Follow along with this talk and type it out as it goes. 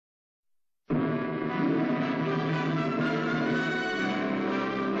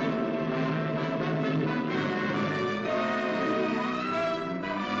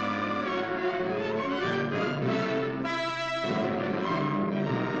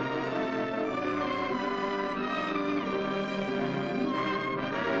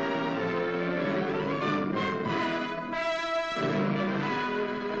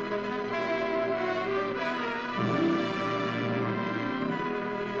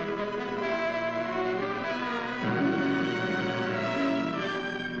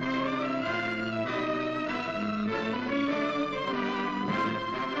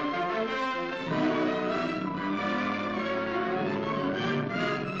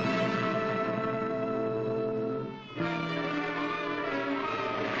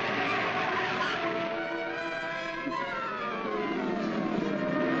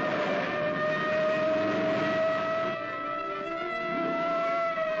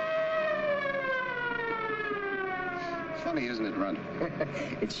Funny, isn't it, Runt?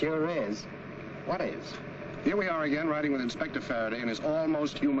 It sure is. What is? Here we are again, riding with Inspector Faraday and his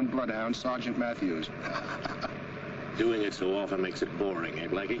almost human bloodhound, Sergeant Matthews. Doing it so often makes it boring, eh,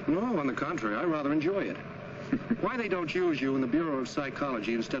 Blackie? No, on the contrary, I rather enjoy it. Why they don't use you in the Bureau of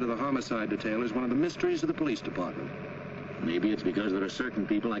Psychology instead of the homicide detail is one of the mysteries of the police department. Maybe it's because there are certain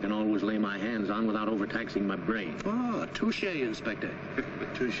people I can always lay my hands on without overtaxing my brain. Ah, touché, Inspector.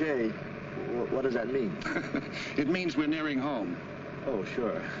 Touché? What does that mean? It means we're nearing home. Oh,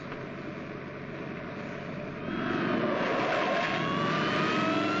 sure.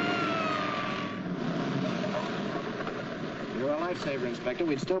 You're a lifesaver, Inspector.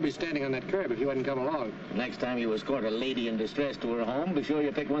 We'd still be standing on that curb if you hadn't come along. Next time you escort a lady in distress to her home, be sure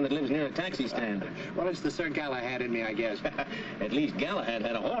you pick one that lives near a taxi stand. Well, it's the Sir Galahad in me, I guess. At least Galahad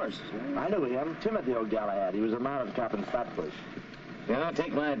had a horse. I knew him. Timothy O'Galahad. He was a mounted cop in Flatbush. You know,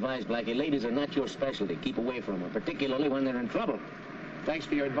 take my advice, Blackie. Ladies are not your specialty. Keep away from them, particularly when they're in trouble. Thanks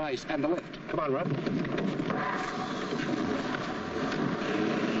for your advice and the lift. Come on, Runt.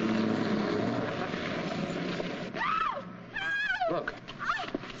 Look.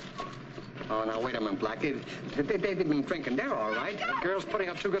 Oh, now, wait a minute, Blackie. They've been drinking. They're all right. The girl's putting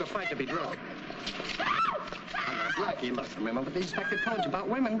up too good a fight to be drunk. Blackie, look, remember what the inspector told you about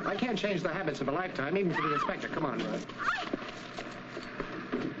women. I can't change the habits of a lifetime, even for the inspector. Come on, Runt.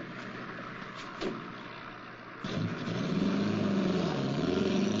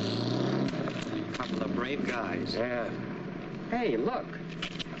 Couple of brave guys. Yeah. Hey, look.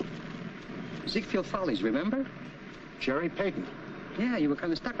 Ziegfeld Follies, remember? Jerry Payton. Yeah, you were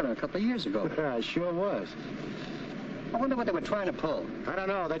kind of stuck on it a couple of years ago. I sure was. I wonder what they were trying to pull. I don't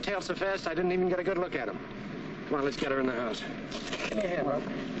know. They tailed so fast, I didn't even get a good look at them. Come on, let's get her in the house. Give me a hand,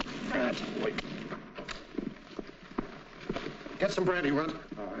 Runt. Wait. Get some brandy, Runt.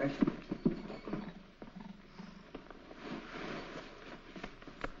 All right.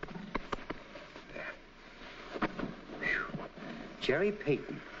 Jerry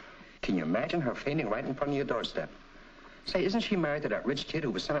Payton. Can you imagine her fainting right in front of your doorstep? Say, isn't she married to that rich kid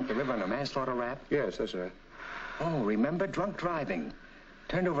who was sent up the river on a manslaughter rap? Yes, that's right. Oh, remember? Drunk driving.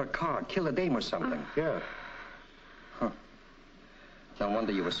 Turned over a car, killed a dame or something. Yeah. Huh. No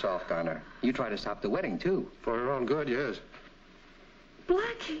wonder you were soft on her. You tried to stop the wedding, too. For her own good, yes.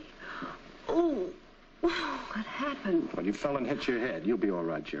 Blackie. Oh, what happened? Well, you fell and hit your head. You'll be all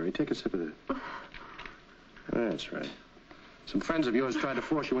right, Jerry. Take a sip of this. That's right. Some friends of yours tried to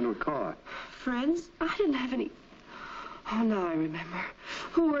force you into a car. Friends? I didn't have any. Oh, now I remember.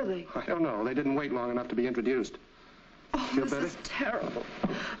 Who were they? I don't know. They didn't wait long enough to be introduced. Oh, Feel this better? is terrible.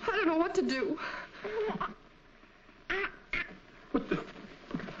 I don't know what to do. What the...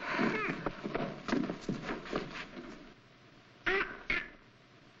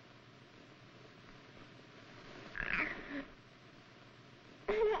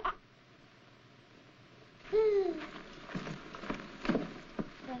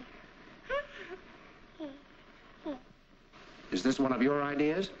 Is this one of your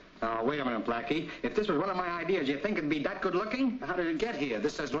ideas? Oh, wait a minute, Blackie. If this was one of my ideas, you think it'd be that good looking? How did it get here?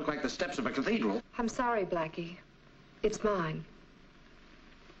 This does look like the steps of a cathedral. I'm sorry, Blackie. It's mine.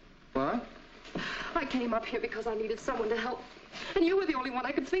 What? I came up here because I needed someone to help. And you were the only one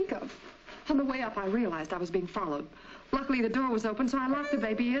I could think of. On the way up, I realized I was being followed. Luckily, the door was open, so I locked the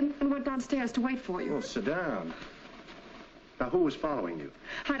baby in and went downstairs to wait for you. Oh, sit down. Now, who was following you?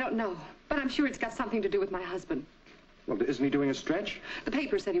 I don't know, but I'm sure it's got something to do with my husband. Well, isn't he doing a stretch? The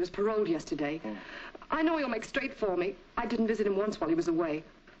paper said he was paroled yesterday. Oh. I know he'll make straight for me. I didn't visit him once while he was away.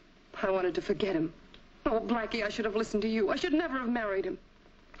 I wanted to forget him. Oh, Blackie, I should have listened to you. I should never have married him.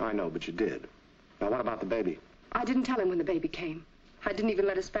 I know, but you did. Now, what about the baby? I didn't tell him when the baby came. I didn't even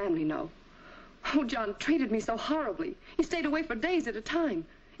let his family know. Oh, John treated me so horribly. He stayed away for days at a time.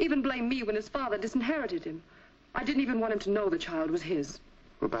 Even blamed me when his father disinherited him. I didn't even want him to know the child was his.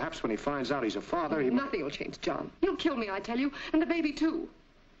 Well, perhaps when he finds out he's a father, he... Nothing will change, John. He'll kill me, I tell you, and the baby, too.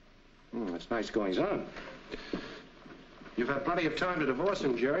 That's nice goings on. You've had plenty of time to divorce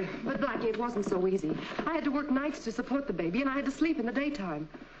him, Jerry. But, Blackie, it wasn't so easy. I had to work nights to support the baby, and I had to sleep in the daytime.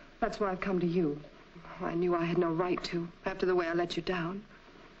 That's why I've come to you. I knew I had no right to, after the way I let you down.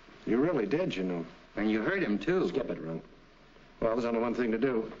 You really did, you know. And you hurt him, too. Skip it, Ron. Well, there's only one thing to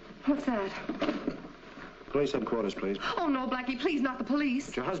do. What's that? Police headquarters, please. Oh, no, Blackie, please, not the police.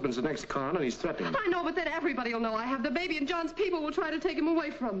 But your husband's the next con, and he's threatening me. I know, but then everybody will know I have the baby, and John's people will try to take him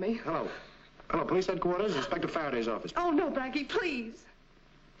away from me. Hello. Hello, police headquarters, Inspector Faraday's office. Oh, no, Blackie, please.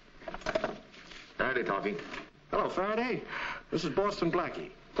 Faraday talking. Hello, Faraday. This is Boston Blackie.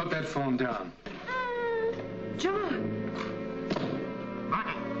 Put that phone down. John.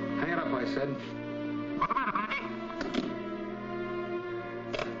 Hang it up, I said.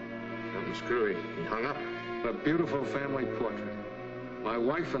 And Screwy, he hung up. A beautiful family portrait. My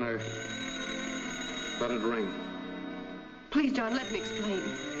wife and I. Let it ring. Please, John, let me explain.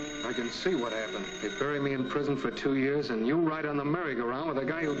 I can see what happened. They buried me in prison for 2 years, and you ride on the merry-go-round with a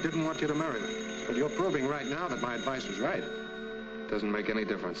guy who didn't want you to marry me. But you're proving right now that my advice was right. Doesn't make any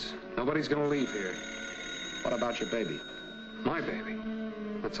difference. Nobody's gonna leave here. What about your baby? My baby?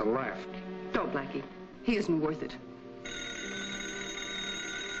 That's a laugh. Don't, Blackie. He isn't worth it.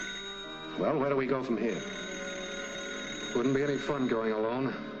 Well, where do we go from here? Wouldn't be any fun going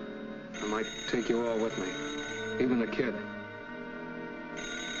alone. I might take you all with me. Even the kid.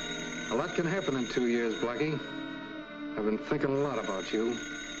 A lot can happen in 2 years, Blackie. I've been thinking a lot about you.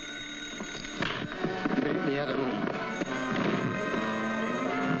 Meet me at a room.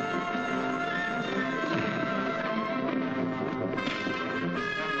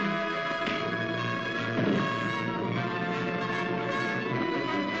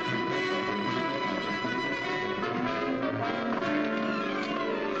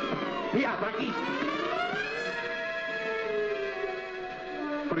 Yeah, Blackie.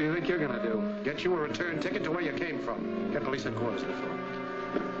 What do you think you're gonna do? Get you a return ticket to where you came from. Get police headquarters to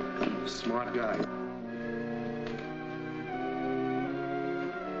phone. Smart guy.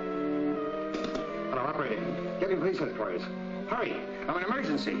 Hello, operator. Get me police headquarters. Hurry. I'm an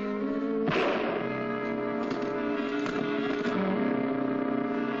emergency.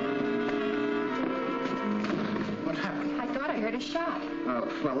 What happened? I thought I heard a shot. Oh,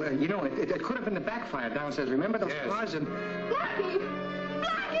 well, you know, it could have been the backfire downstairs. Remember those cars and... Blackie!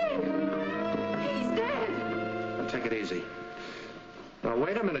 Blackie! He's dead! Now, take it easy. Now,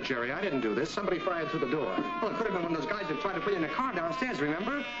 wait a minute, Jerry. I didn't do this. Somebody fired through the door. Well, it could have been one of those guys that tried to put you in a car downstairs,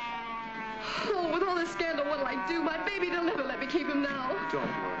 remember? Oh, with all this scandal, what'll I do? My baby, they'll never let me keep him now. Don't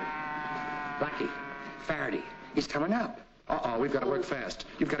worry. Blackie, Faraday, he's coming up. Uh-oh, we've got to work fast.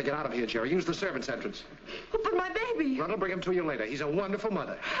 You've got to get out of here, Jerry. Use the servants' entrance. Oh, but my baby. Ron will bring him to you later. He's a wonderful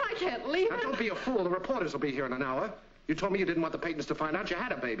mother. I can't leave Now, him. don't be a fool. The reporters will be here in an hour. You told me you didn't want the Paytons to find out you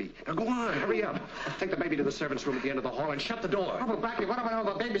had a baby. Now, go on. Hurry up. Take the baby to the servants' room at the end of the hall and shut the door. Oh, but Blackie, what about all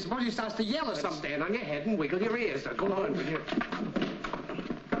the babies? Suppose he starts to yell or something. Stand on your head and wiggle your ears. Now, go on.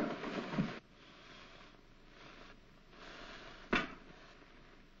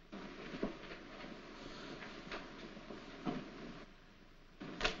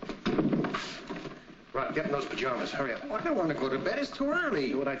 Right, get in those pajamas. Hurry up. Oh, I don't want to go to bed. It's too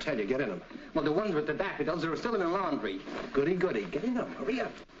early. Do what I tell you. Get in them. Well, the ones with the daffodils are still in the laundry. Goody, goody. Get in them. Hurry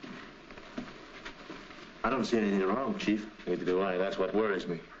up. I don't see anything wrong, Chief. Neither do I. That's what worries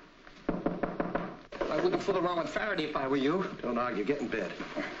me. I wouldn't fool around with Faraday if I were you. Don't argue. Get in bed.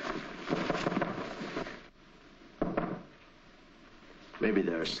 Maybe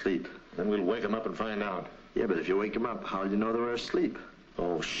they're asleep. Then we'll wake them up and find out. Yeah, but if you wake them up, how do you know they're asleep?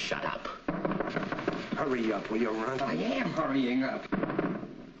 Oh, shut up. Hurry up, will you, Ron? I am hurrying up.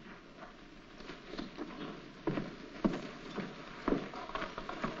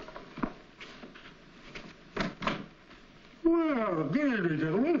 Well, good evening,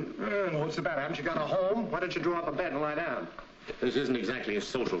 gentlemen. Well, what's the matter? Haven't you got a home? Why don't you draw up a bed and lie down? This isn't exactly a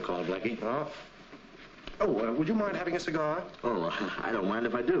social call, Blackie. Oh? Oh, would you mind having a cigar? Oh, I don't mind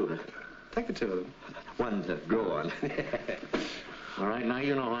if I do. Take the two of them. Ones that grow on. All right, now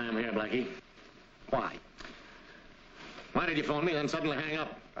you know why I'm here, Blackie. Why? Why did you phone me and suddenly hang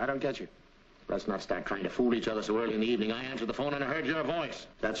up? I don't get you. Let's not start trying to fool each other so early in the evening. I answered the phone and I heard your voice.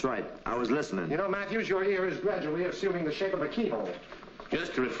 That's right. I was listening. You know, Matthews, your ear is gradually assuming the shape of a keyhole.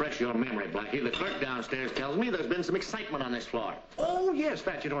 Just to refresh your memory, Blackie, the clerk downstairs tells me there's been some excitement on this floor. Oh, yes,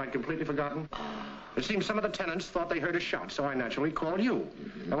 that, you know, I'd completely forgotten. It seems some of the tenants thought they heard a shot, so I naturally called you.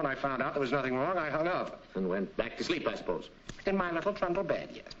 And when I found out there was nothing wrong, I hung up. And went back to sleep, I suppose. In my little trundle bed,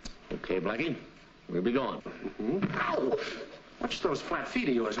 yes. Okay, Blackie, we'll be going. Ow! Watch those flat feet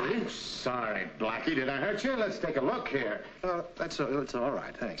of yours, will you? Sorry, Blackie, did I hurt you? Let's take a look here. That's all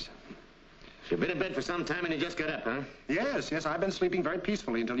right, thanks. You've been in bed for some time and you just got up, huh? Yes, I've been sleeping very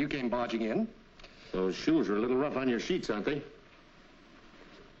peacefully until you came barging in. Those shoes are a little rough on your sheets, aren't they?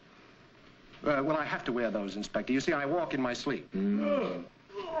 Well, I have to wear those, Inspector. You see, I walk in my sleep.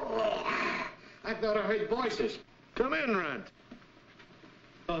 I thought I heard voices. Come in, Runt.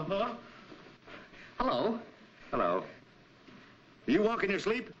 Uh-huh. Hello. Hello. You walk in your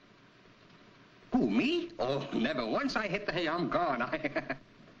sleep? Who, me? Oh, never. Once I hit the hay, I'm gone.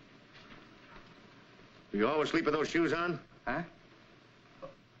 You always sleep with those shoes on? Huh?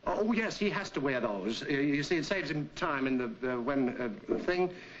 Oh, yes, he has to wear those. You see, it saves him time in the thing.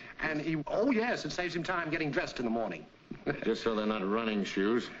 And oh, yes, it saves him time getting dressed in the morning. Just so they're not running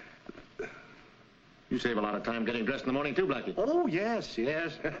shoes. You save a lot of time getting dressed in the morning, too, Blackie. Oh, yes,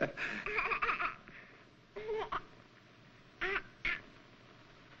 yes.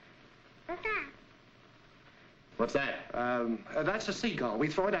 What's that? That's a seagull. We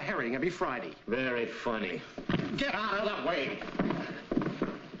throw it a herring every Friday. Very funny. Get out of the way.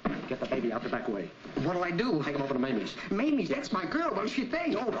 Get the baby out the back way. What'll I do? Take him over to Mamie's. Mamie's? That's my girl. What'll she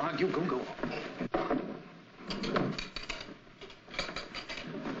think? Don't argue. Go.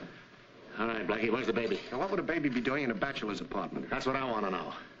 All right, Blackie, where's the baby? Now, what would a baby be doing in a bachelor's apartment? That's what I want to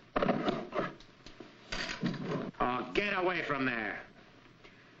know. Oh, get away from there.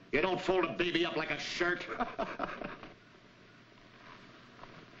 You don't fold a baby up like a shirt.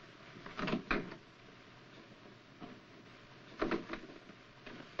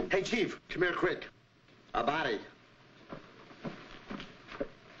 Hey, Chief, come here quick. A body.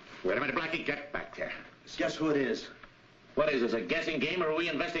 Wait a minute, Blackie, get back there. Guess who it is? What is this, a guessing game, or are we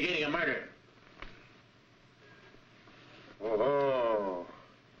investigating a murder? Oh,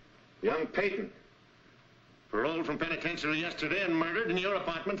 young Peyton. Paroled from penitentiary yesterday and murdered in your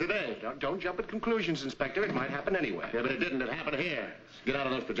apartment today. Don't jump at conclusions, Inspector. It might happen anywhere. Yeah, but it didn't. It happened here. Get out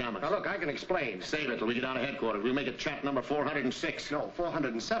of those pajamas. Now, look, I can explain. Save it till we get out of headquarters. We'll make it chat number 406. No,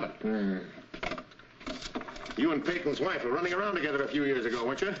 407. You and Peyton's wife were running around together a few years ago,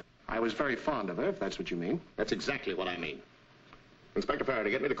 weren't you? I was very fond of her, if that's what you mean. That's exactly what I mean. Inspector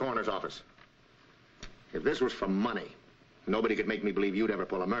Faraday, get me to the coroner's office. If this was for money, nobody could make me believe you'd ever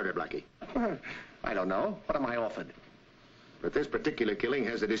pull a murder, Blackie. I don't know. What am I offered? But this particular killing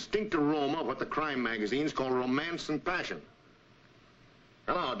has a distinct aroma of what the crime magazines call romance and passion.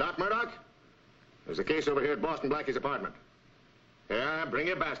 Hello, Doc Murdoch? There's a case over here at Boston Blackie's apartment. Yeah, bring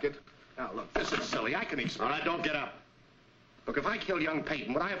your basket. Now, look, this is silly. I can explain. All right, don't get up. Look, if I killed young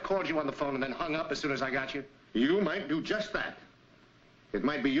Peyton, would I have called you on the phone and then hung up as soon as I got you? You might do just that. It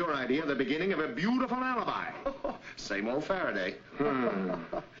might be your idea of the beginning of a beautiful alibi. Same old Faraday.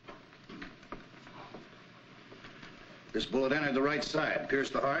 This bullet entered the right side,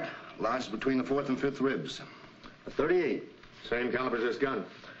 pierced the heart, lodged between the 4th and 5th ribs. A .38. Same caliber as this gun.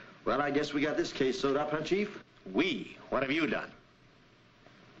 Well, I guess we got this case sewed up, huh, Chief? We? What have you done?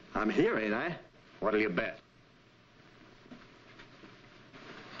 I'm here, ain't I? What'll you bet?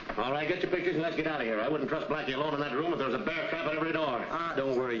 All right, get your pictures and let's get out of here. I wouldn't trust Blackie alone in that room if there was a bear trap at every door. Ah,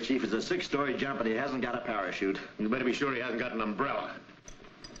 don't worry, Chief. It's a 6-story jump and he hasn't got a parachute. You better be sure he hasn't got an umbrella.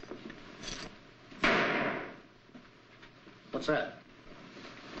 What's that?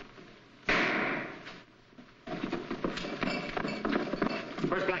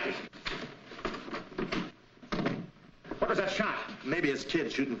 Where's Blackie? What was that shot? Maybe it's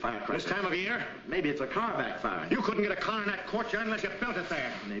kids shooting firecrackers. This time of year? Maybe it's a car backfiring. You couldn't get a car in that courtyard unless you built it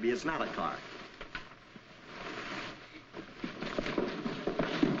there. Maybe it's not a car.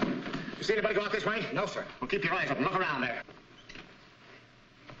 You see anybody go out this way? No, sir. Well, keep your eyes open. Look around there.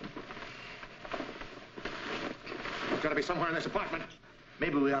 There's got to be somewhere in this apartment.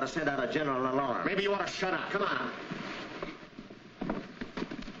 Maybe we ought to send out a general alarm. Maybe you ought to shut up. Come on.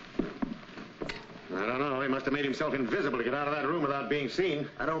 I don't know. He must have made himself invisible to get out of that room without being seen.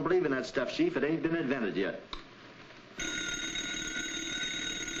 I don't believe in that stuff, Chief. It ain't been invented yet.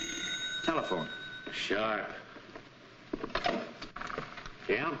 Telephone. Sharp.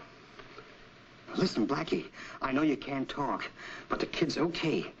 Yeah? Listen, Blackie, I know you can't talk, but the kid's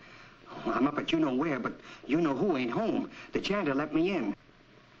okay. I'm up at you-know-where, but you-know-who ain't home. The janitor let me in.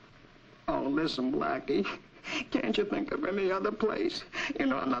 Oh, listen, Blackie, can't you think of any other place? You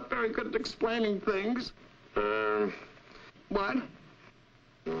know, I'm not very good at explaining things. What?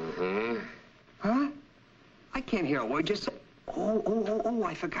 Huh? I can't hear a word you say. Oh,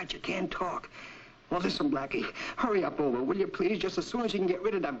 I forgot you can't talk. Well, listen, Blackie, hurry up over, will you please, just as soon as you can get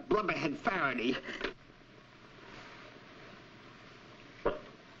rid of that blubberhead Faraday.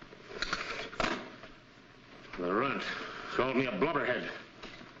 The runt called me a blubberhead.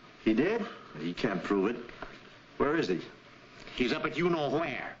 He did? He can't prove it. Where is he? He's up at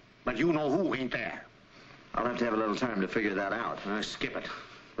you-know-where, but you-know-who ain't there. I'll have to have a little time to figure that out. Skip it.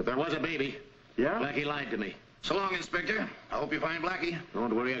 But there was a baby. Yeah? Blackie lied to me. So long, Inspector. I hope you find Blackie.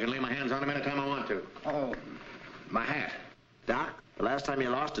 Don't worry, I can lay my hands on him anytime I want to. Oh, my hat. Doc, the last time you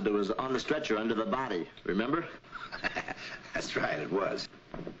lost it was on the stretcher under the body. Remember? That's right, it was.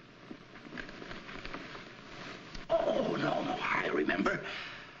 Oh, no, I remember.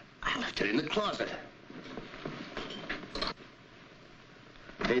 I left it in the closet.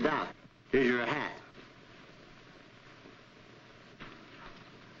 Hey, Doc, here's your hat.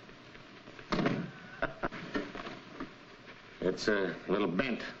 It's a little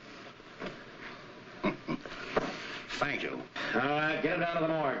bent. Thank you. All right, get him down to the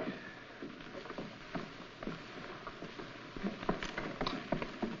morgue.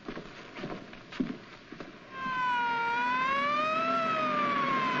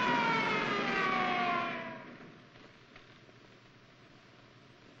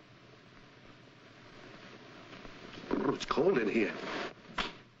 Oh, it's cold in here.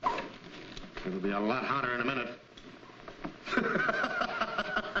 It'll be a lot hotter in a minute.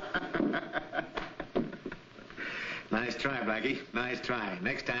 Nice try, Blackie. Nice try.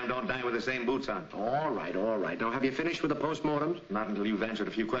 Next time, don't die with the same boots on. All right, all right. Now, have you finished with the postmortems? Not until you've answered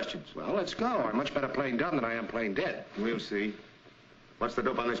a few questions. Well, let's go. I'm much better playing dumb than I am playing dead. We'll see. What's the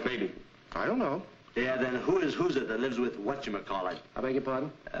dope on this baby? I don't know. Yeah, then who's it that lives with whatchamacallit? I beg your pardon?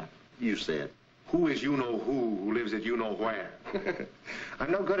 You say it. Who is you-know-who lives at you-know-where? I'm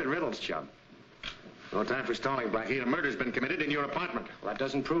no good at riddles, chum. No time for stalling, Blackie. A murder's been committed in your apartment. Well, that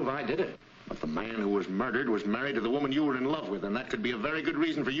doesn't prove I did it. But the man who was murdered was married to the woman you were in love with, and that could be a very good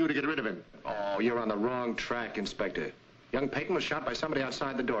reason for you to get rid of him. Oh, you're on the wrong track, Inspector. Young Peyton was shot by somebody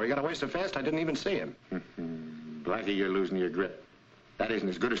outside the door. He got away so fast I didn't even see him. Blackie, you're losing your grip. That isn't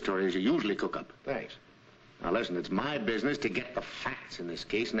as good a story as you usually cook up. Thanks. Now, listen, it's my business to get the facts in this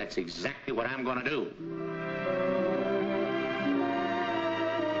case, and that's exactly what I'm going to do.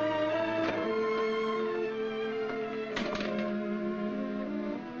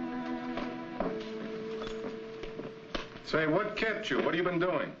 Say, what kept you? What have you been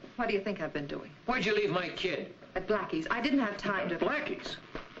doing? What do you think I've been doing? Where'd you leave my kid? At Blackie's. I didn't have time to... Blackie's?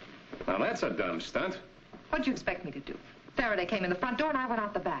 Now, that's a dumb stunt. What'd you expect me to do? Faraday came in the front door and I went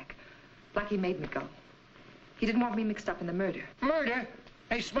out the back. Blackie made me go. He didn't want me mixed up in the murder. Murder?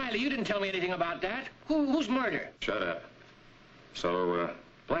 Hey, Smiley, you didn't tell me anything about that. Who's murder? Shut up. So,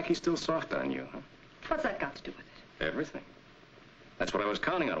 Blackie's still soft on you, huh? What's that got to do with it? Everything. That's what I was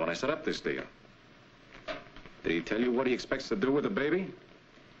counting on when I set up this deal. Did he tell you what he expects to do with the baby?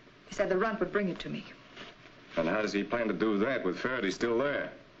 He said the runt would bring it to me. And how does he plan to do that with Faraday still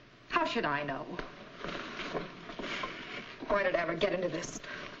there? How should I know? Why did I ever get into this?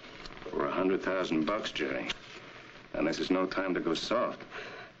 For $100,000, Jerry. And this is no time to go soft.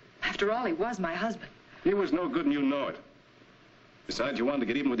 After all, he was my husband. He was no good and you know it. Besides, you wanted to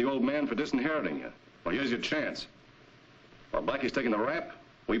get even with the old man for disinheriting you. Well, here's your chance. While Blackie's taking the rap,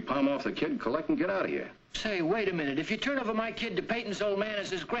 we palm off the kid, collect, and get out of here. Say, wait a minute. If you turn over my kid to Peyton's old man as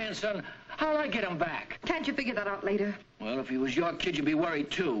his grandson, how'll I get him back? Can't you figure that out later? Well, if he was your kid, you'd be worried,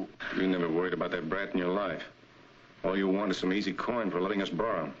 too. You never worried about that brat in your life. All you want is some easy coin for letting us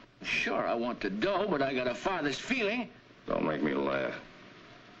borrow. Sure, I want the dough, but I got a father's feeling. Don't make me laugh.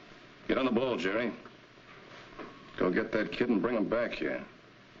 Get on the ball, Jerry. Go get that kid and bring him back here.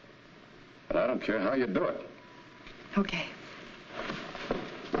 And I don't care how you do it. Okay.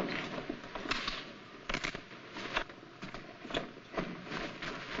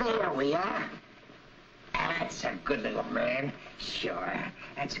 There we are. That's a good little man. Sure.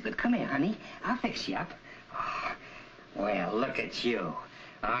 That's good. Come here, honey. I'll fix you up. Oh, well, look at you.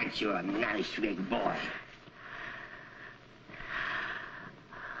 Aren't you a nice big boy?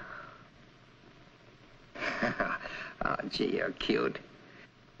 Oh, gee, you're cute.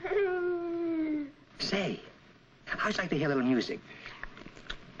 Say, how'd you like to hear a little music?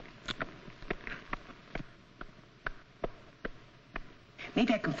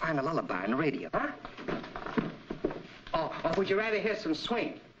 Maybe I can find a lullaby on the radio, huh? Or would you rather hear some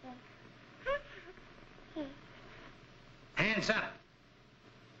swing? Hands up.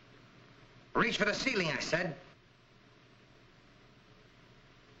 Reach for the ceiling, I said.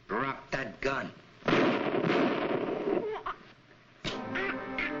 Drop that gun.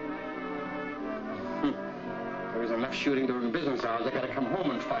 There was enough shooting during business hours. I gotta come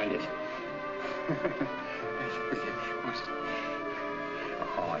home and find it.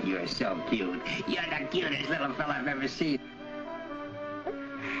 Oh, you're so cute. You're the cutest little fella I've ever seen.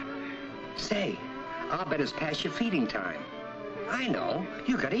 Say, I'll bet it's past your feeding time. I know.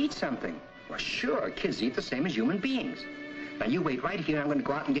 You gotta eat something. Well, sure, kids eat the same as human beings. Now, you wait right here. I'm gonna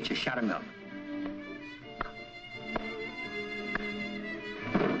go out and get you a shot of milk.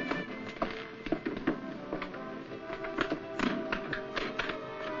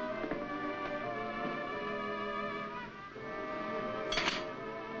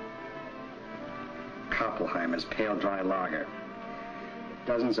 Oppenheimer's pale, dry lager.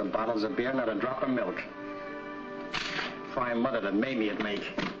 Dozens of bottles of beer, not a drop of milk. Fine mother that made me it make.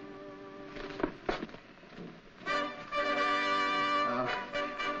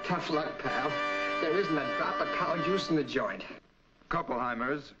 Tough luck, pal. There isn't a drop of cow juice in the joint.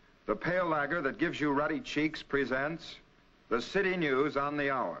 Koppelheimer's, the pale lager that gives you ruddy cheeks, presents the City News on the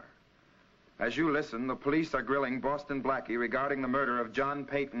Hour. As you listen, the police are grilling Boston Blackie regarding the murder of John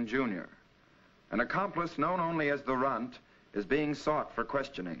Peyton, Jr. An accomplice known only as the Runt is being sought for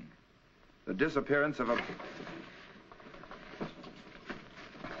questioning. The disappearance of a...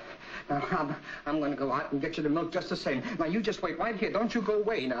 Now, I'm going to go out and get you the milk just the same. Now, you just wait right here. Don't you go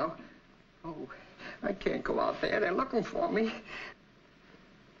away now. Oh, I can't go out there. They're looking for me.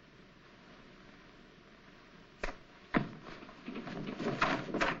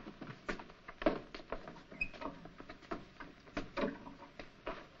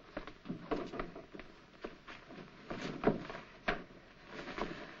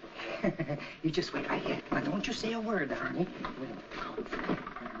 You just wait right here. Now, don't you say a word, honey.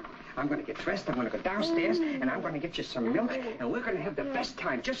 I'm going to get dressed. I'm going to go downstairs, and I'm going to get you some milk, and we're going to have the best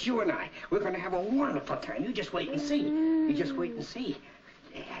time, just you and I. We're going to have a wonderful time. You just wait and see. You just wait and see.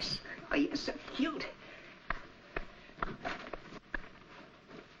 Yes. Oh, you're so cute.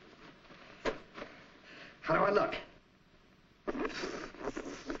 How do I look?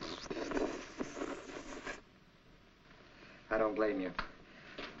 I don't blame you.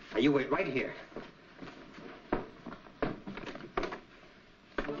 Now, you wait right here.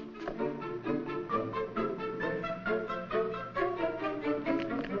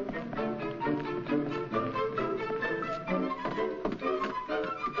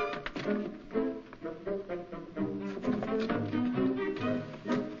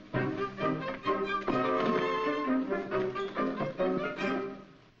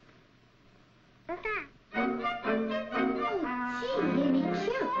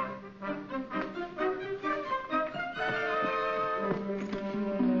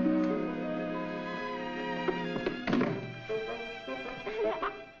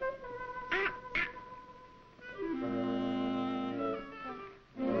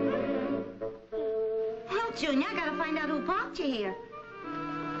 Junior, I gotta find out who parked you here.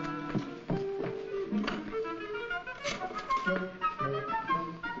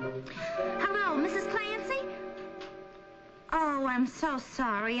 Hello, Mrs. Clancy? Oh, I'm so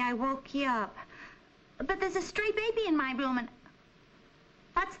sorry I woke you up. But there's a stray baby in my room and...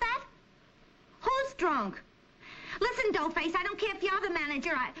 What's that? Who's drunk? Listen, Doughface, I don't care if you're the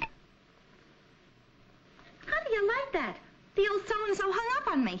manager, How do you like that? The old so-and-so hung up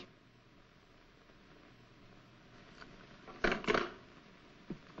on me.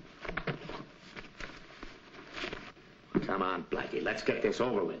 Come on, Blackie, let's get this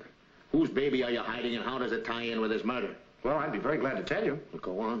over with. Whose baby are you hiding, and how does it tie in with his murder? Well, I'd be very glad to tell you. Well,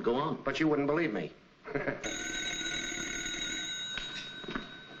 go on, go on. But you wouldn't believe me.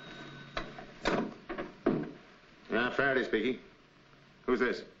 Faraday speaking. Who's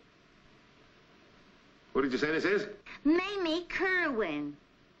this? Who did you say this is? Mamie Kerwin.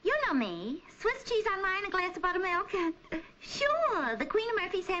 You know me. Swiss cheese on mine, a glass of buttermilk. Sure, the Queen of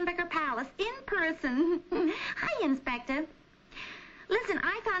Murphy's Hamburger Palace, in person. Hi, Inspector. Listen,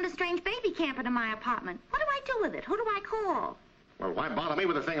 I found a strange baby camping in my apartment. What do I do with it? Who do I call? Well, why bother me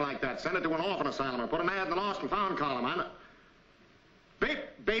with a thing like that? Send it to an orphan asylum or put an ad in the lost and found column.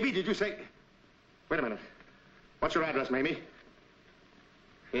 Baby, did you say... Wait a minute. What's your address, Mamie?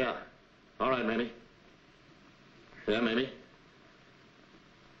 Yeah. All right, Mamie. Yeah, Mamie.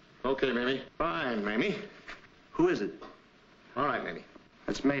 Okay, Mamie. Fine, Mamie. Who is it? All right, Mamie.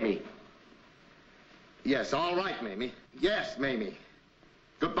 That's Mamie. Yes, all right, Mamie. Yes, Mamie.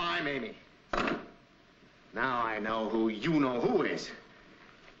 Goodbye, Mamie. Now I know who you know who is.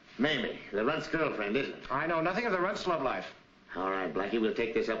 Mamie, the Runt's girlfriend, isn't it? I know nothing of the Runt's love life. All right, Blackie, we'll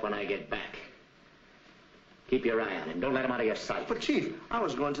take this up when I get back. Keep your eye on him. Don't let him out of your sight. But, Chief, I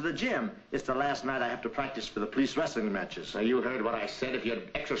was going to the gym. It's the last night I have to practice for the police wrestling matches. Now, you heard what I said. If you'd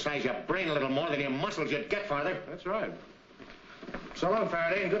exercise your brain a little more than your muscles, you'd get farther. That's right. So long,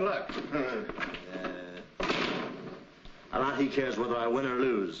 Faraday, and good luck. A lot he cares whether I win or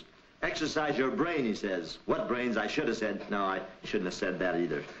lose. Exercise your brain, he says. What brains? I should have said. No, I shouldn't have said that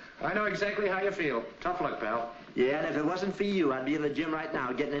either. I know exactly how you feel. Tough luck, pal. Yeah, and if it wasn't for you, I'd be in the gym right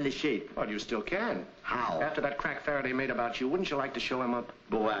now getting into shape. Well, you still can. How? After that crack Faraday made about you, wouldn't you like to show him up?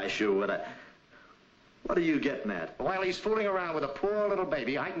 Boy, I sure would. What are you getting at? While he's fooling around with a poor little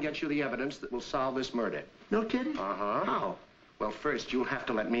baby, I can get you the evidence that will solve this murder. No kidding? Uh-huh. How? Well, first, you'll have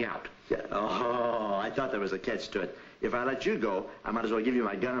to let me out. Yeah. Oh, I thought there was a catch to it. If I let you go, I might as well give you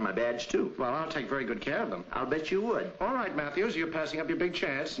my gun and my badge, too. Well, I'll take very good care of them. I'll bet you would. All right, Matthews, you're passing up your big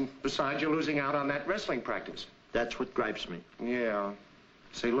chance, and besides, you're losing out on that wrestling practice. That's what gripes me. Yeah.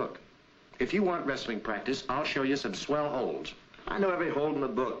 Say, look, if you want wrestling practice, I'll show you some swell holds. I know every hold in the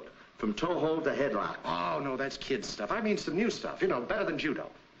book, from toe hold to headlock. Oh, no, that's kid stuff. I mean some new stuff, you know, better than judo.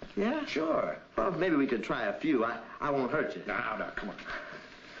 Yeah? Sure. Well, maybe we could try a few. I won't hurt you. No, come on.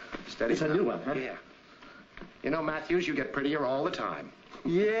 Steady. It's a new one, huh? Yeah. You know, Matthews, you get prettier all the time.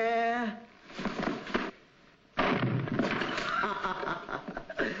 Yeah?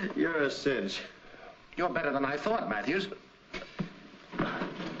 You're a cinch. You're better than I thought, Matthews.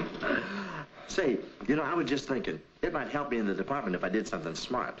 Say, you know, I was just thinking, it might help me in the department if I did something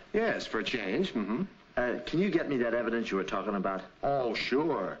smart. Yes, for a change. Mm-hmm. Can you get me that evidence you were talking about? Oh,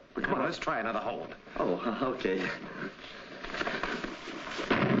 sure. But come on, let's try another hold. Oh, okay.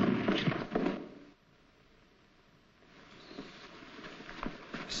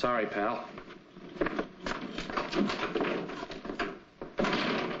 Sorry, pal.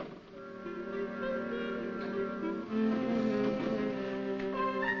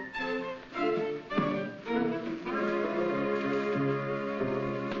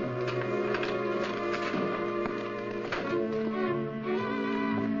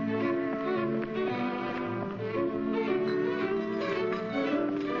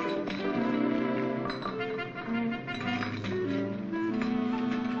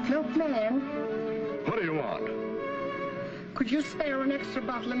 Milkman, What do you want? could you spare an extra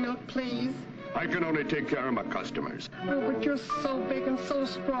bottle of milk, please? I can only take care of my customers. Oh, but you're so big and so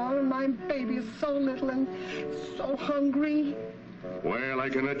strong, and my baby is so little and so hungry. Well, I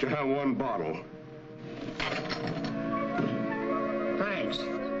can let you have one bottle. Thanks.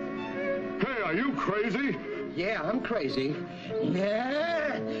 Hey, are you crazy? Yeah, I'm crazy.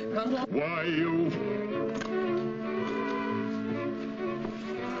 Yeah. Why, you...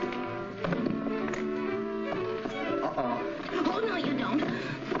 Oh, no, you don't.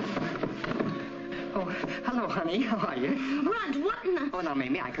 Oh, hello, honey. How are you? Runt, what in the... Oh, now,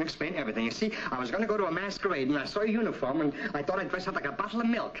 Mamie, I can explain everything. You see, I was going to go to a masquerade, and I saw your uniform, and I thought I'd dress up like a bottle of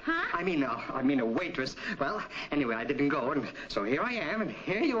milk. Huh? I mean a waitress. Well, anyway, I didn't go, and so here I am, and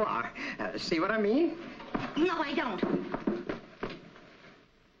here you are. See what I mean? No, I don't.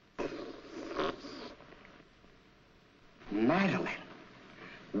 Madeline,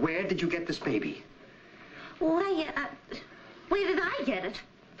 where did you get this baby? Why, where did I get it?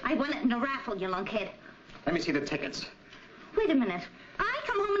 I won it in a raffle, you lunkhead. Let me see the tickets. Wait a minute. I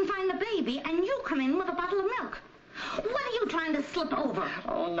come home and find the baby, and you come in with a bottle of milk. What are you trying to slip over?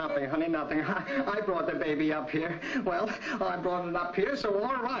 Oh, nothing, honey, nothing. I brought the baby up here. Well, I brought it up here, so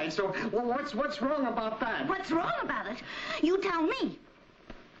all right. So, well, what's wrong about that? What's wrong about it? You tell me.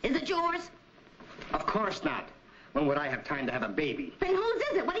 Is it yours? Of course not. When would I have time to have a baby? Then whose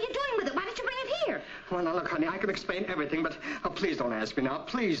is it? What are you doing with it? Why did you bring it here? Well, now, look, honey, I can explain everything, but please don't ask me now.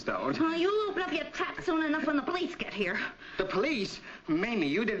 Please don't. Well, you'll open up your trap soon enough when the police get here. The police? Mamie,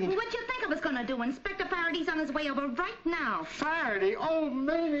 you didn't... What'd you think I was going to do? Inspector Faraday's on his way over right now. Faraday? Oh,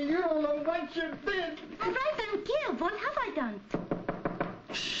 Mamie, you don't know what you did. All right, then give. What have I done?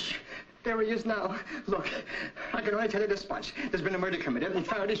 Shh. There he is now. Look, I can only tell you this much. There's been a murder committed, and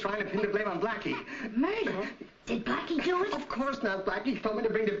Faraday's trying to pin the blame on Blackie. Murder? Did Blackie do it? Of course not, Blackie. He told me to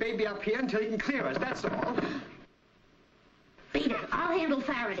bring the baby up here until he can clear us, that's all. Beat it. I'll handle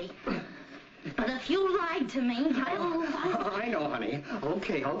Faraday. But if you lied to me, I'll... I know, honey.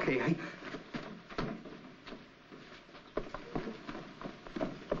 Okay. Oh,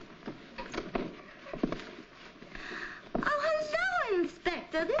 hello,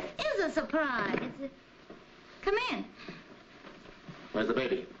 Inspector. This is a surprise. Come in. Where's the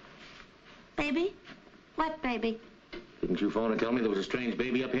baby? Baby? What baby? Didn't you phone and tell me there was a strange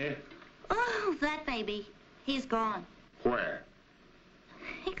baby up here? Oh, that baby. He's gone. Where?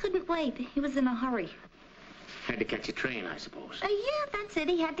 He couldn't wait. He was in a hurry. Had to catch a train, I suppose. Yeah, that's it.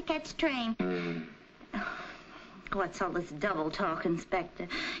 He had to catch a train. What's all this double talk, Inspector?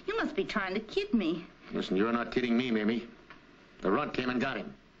 You must be trying to kid me. Listen, you're not kidding me, Mamie. The runt came and got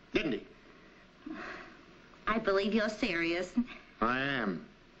him, didn't he? I believe you're serious. I am.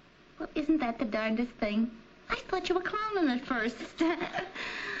 Well, isn't that the darndest thing? I thought you were clowning at first.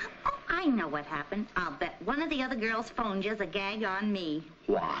 Oh, I know what happened. I'll bet one of the other girls phoned you as a gag on me.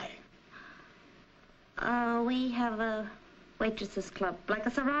 Why? We have a waitresses club, like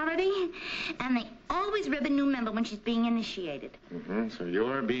a sorority, and they always rib a new member when she's being initiated. So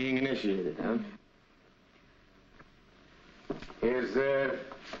you're being initiated, huh? Does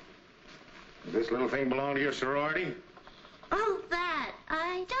this little thing belong to your sorority? Oh, that.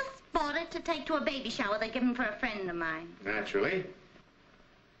 I just bought it to take to a baby shower they're giving for a friend of mine. Naturally.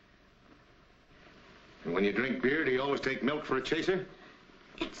 And when you drink beer, do you always take milk for a chaser?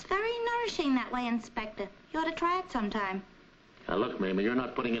 It's very nourishing that way, Inspector. You ought to try it sometime. Now, look, Mamie, you're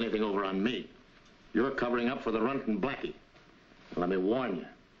not putting anything over on me. You're covering up for the runt and Blackie. Let me warn you.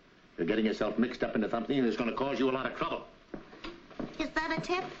 You're getting yourself mixed up into something that's going to cause you a lot of trouble. Is that a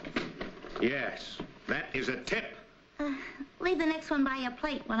tip? Yes, that is a tip. Leave the next one by your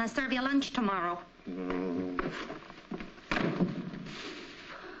plate when I serve you lunch tomorrow.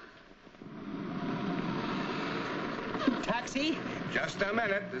 Taxi? Just a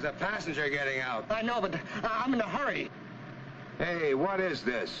minute. There's a passenger getting out. I know, but I'm in a hurry. Hey, what is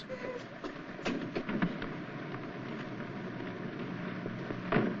this?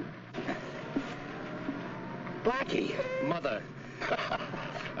 Blackie. Mother.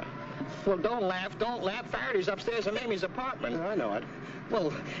 Well, don't laugh, don't laugh. Faraday's upstairs in Mamie's apartment. I know it.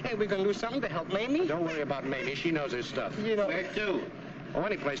 Well, ain't we gonna do something to help Mamie? Don't worry about Mamie. She knows her stuff. You know... Where to? Oh,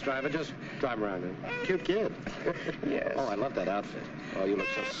 any place, driver. Just drive around her. Cute kid. Yes. Oh, I love that outfit. Oh, you look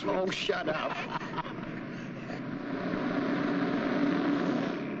so sweet. Oh, shut up.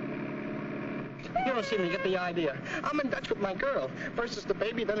 You don't seem to get the idea. I'm in Dutch with my girl. First it's the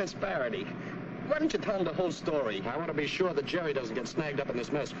baby, then it's Faraday. Why don't you tell him the whole story? I want to be sure that Jerry doesn't get snagged up in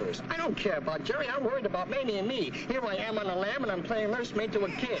this mess first. I don't care about Jerry. I'm worried about Mamie and me. Here I am on a lamb, and I'm playing nursemaid to a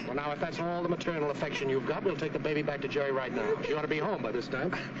kid. Well, now, if that's all the maternal affection you've got, we'll take the baby back to Jerry right now. She ought to be home by this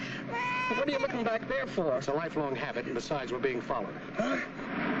time. What are you looking back there for? It's a lifelong habit, and besides, we're being followed. Huh?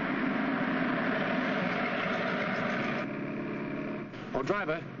 Oh,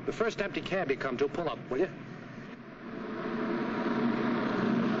 driver, the first empty cab you come to, pull up, will you?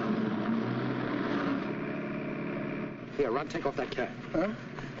 Here, Rod, take off that cap. Huh?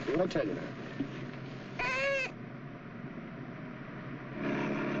 I won't tell you now.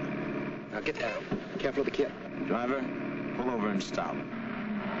 Now get down. Careful of the kid. Driver, pull over and stop.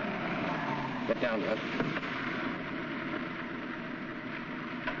 Get down, Rod.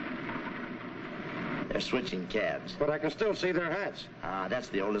 They're switching cabs. But I can still see their hats. Ah, that's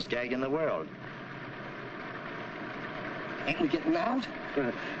the oldest gag in the world. Ain't we getting out?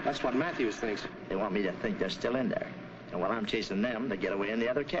 That's what Matthews thinks. They want me to think they're still in there. And while I'm chasing them, they get away in the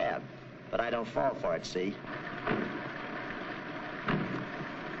other cab. But I don't fall for it, see?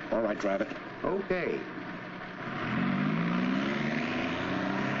 All right, driver. Okay.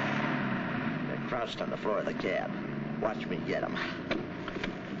 They're crouched on the floor of the cab. Watch me get them.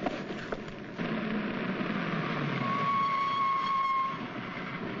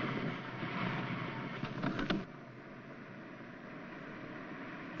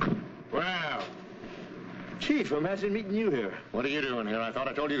 Well, Chief, imagine meeting you here. what are you doing here? I thought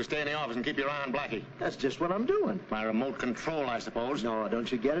I told you to stay in the office and keep your eye on Blackie. That's just what I'm doing. My remote control, I suppose. No,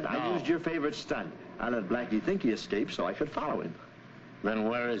 don't you get it? I No. used your favorite stunt. I let Blackie think he escaped so I could follow him. Then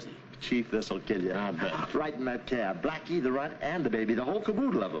where is he? Chief, this'll kill you. I bet. Right in that cab. Blackie, the runt, and the baby. The whole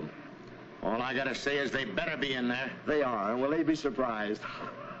caboodle of them. All I gotta say is they better be in there. They are. Will they be surprised?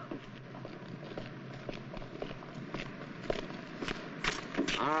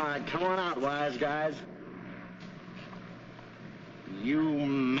 All right, come on out, wise guys. You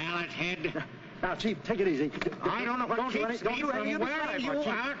mallet head. Now, Chief, take it easy. I don't know what Don't do keeps any- me don't do any- from you wearing decide you what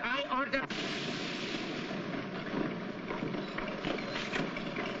you- out. I ought to...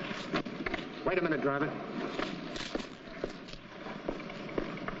 Wait a minute, driver.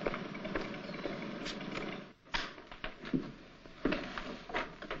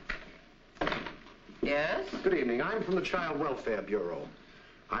 Yes? Good evening. I'm from the Child Welfare Bureau.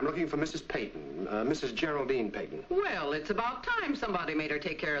 I'm looking for Mrs. Payton, Mrs. Geraldine Payton. Well, it's about time somebody made her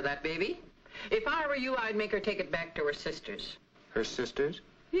take care of that baby. If I were you, I'd make her take it back to her sister's. Her sisters?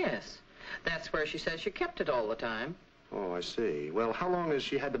 Yes. That's where she says she kept it all the time. Oh, I see. Well, how long has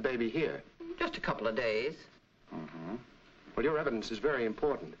she had the baby here? Just a couple of days. Mm-hmm. Well, your evidence is very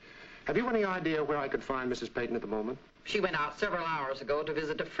important. Have you any idea where I could find Mrs. Payton at the moment? She went out several hours ago to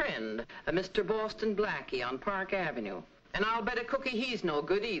visit a friend, a Mr. Boston Blackie on Park Avenue. And I'll bet a cookie he's no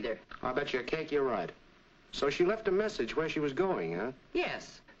good either. I'll bet you a cake you're right. So she left a message where she was going, huh?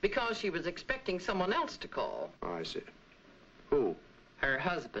 Yes, because she was expecting someone else to call. Oh, I see. Who? Her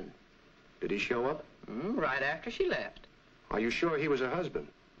husband. Did he show up? Right after she left. Are you sure he was her husband?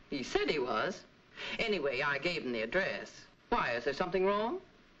 He said he was. Anyway, I gave him the address. Why, is there something wrong?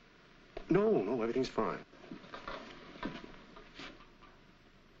 No, everything's fine.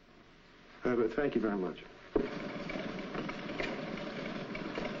 But thank you very much.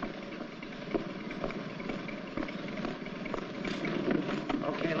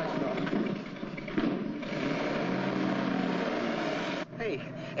 Okay, let's go. Hey,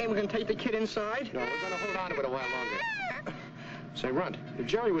 ain't we gonna take the kid inside? No, we're gonna hold on to it a while longer. Say, Runt, if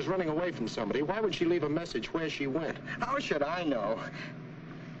Jerry was running away from somebody, why would she leave a message where she went? How should I know?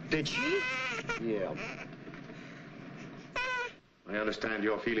 Did she? Yeah. I understand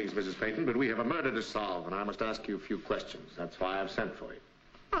your feelings, Mrs. Payton, but we have a murder to solve, and I must ask you a few questions. That's why I've sent for you.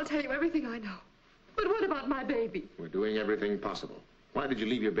 I'll tell you everything I know. But what about my baby? We're doing everything possible. Why did you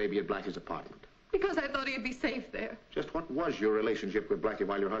leave your baby at Blackie's apartment? Because I thought he'd be safe there. Just what was your relationship with Blackie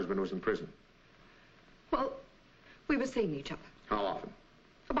while your husband was in prison? Well, we were seeing each other. How often?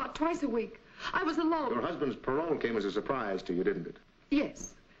 About twice a week. I was alone. Your husband's parole came as a surprise to you, didn't it?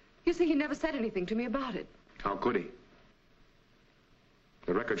 Yes. You see, he never said anything to me about it. How could he?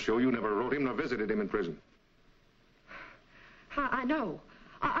 The records show you never wrote him nor visited him in prison. I know.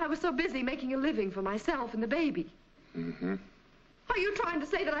 I was so busy making a living for myself and the baby. Mm-hmm. Are you trying to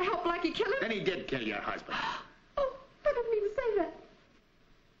say that I helped Blackie kill him? Then he did kill your husband. Oh, I didn't mean to say that.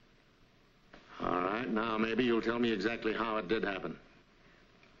 All right, now maybe you'll tell me exactly how it did happen.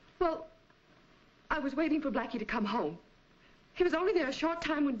 Well, I was waiting for Blackie to come home. He was only there a short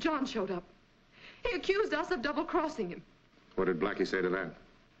time when John showed up. He accused us of double-crossing him. What did Blackie say to that?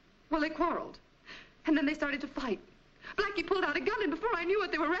 Well, they quarreled. And then they started to fight. Blackie pulled out a gun, and before I knew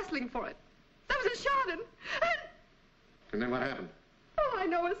it, they were wrestling for it. There was a shot, And then what happened? all I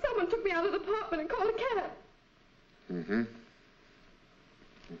know is someone took me out of the apartment and called a cab. Mm-hmm.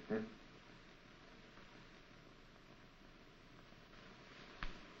 Mm-hmm.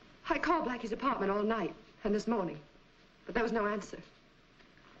 I called Blackie's apartment all night and this morning, but there was no answer.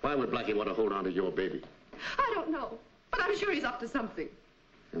 Why would Blackie want to hold on to your baby? I don't know, but I'm sure he's up to something.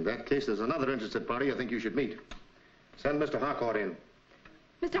 In that case, there's another interested party I think you should meet. Send Mr. Harcourt in.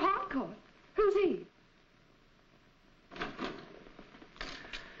 Mr. Harcourt? Who's he?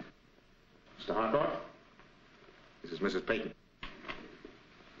 Mr. Harcourt? This is Mrs. Peyton.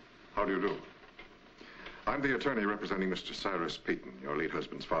 How do you do? I'm the attorney representing Mr. Cyrus Peyton, your late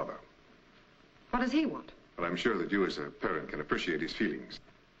husband's father. What does he want? But I'm sure that you as a parent can appreciate his feelings.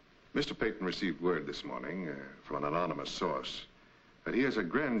 Mr. Peyton received word this morning from an anonymous source that he has a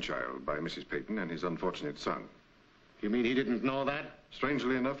grandchild by Mrs. Peyton and his unfortunate son. You mean he didn't know that?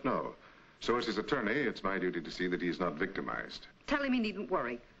 Strangely enough, no. So as his attorney, it's my duty to see that he is not victimized. Tell him he needn't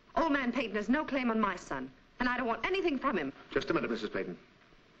worry. Old man Peyton has no claim on my son, and I don't want anything from him. Just a minute, Mrs. Peyton.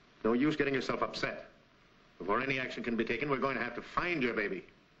 No use getting yourself upset. Before any action can be taken, we're going to have to find your baby.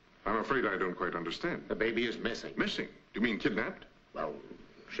 I'm afraid I don't quite understand. The baby is missing. Missing? Do you mean kidnapped? Well,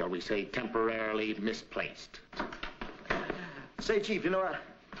 shall we say temporarily misplaced? Say, Chief, you know,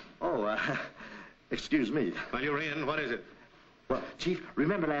 excuse me. Well, you're in. What is it? Well, Chief,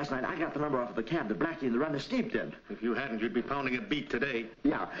 remember last night I got the number off of the cab that Blackie and the runner steeped in. If you hadn't, you'd be pounding a beat today.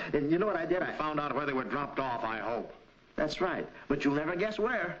 Yeah, and you know what I did? I found out where they were dropped off, I hope. That's right, but you'll never guess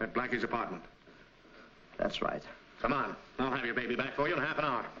where. At Blackie's apartment. That's right. Come on. I'll have your baby back for you in half an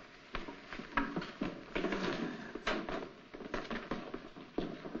hour.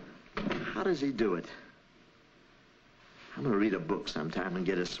 How does he do it? I'm going to read a book sometime and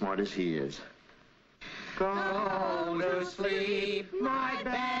get as smart as he is. Go to sleep, my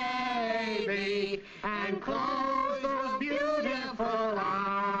baby, and close those beautiful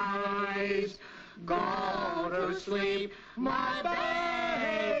eyes. Go to sleep, my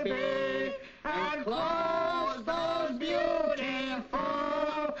baby, and close those beautiful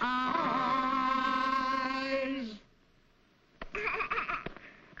eyes.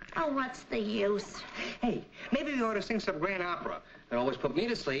 Oh, what's the use? Hey, maybe we ought to sing some grand opera. It always put me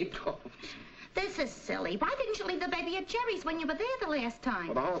to sleep. This is silly. Why didn't you leave the baby at Jerry's when you were there the last time?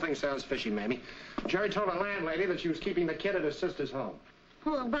 Well, the whole thing sounds fishy, Mamie. Jerry told the landlady that she was keeping the kid at her sister's home.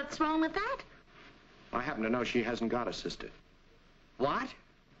 Well, what's wrong with that? I happen to know she hasn't got a sister. What?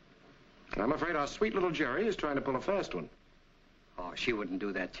 And I'm afraid our sweet little Jerry is trying to pull a fast one. Oh, she wouldn't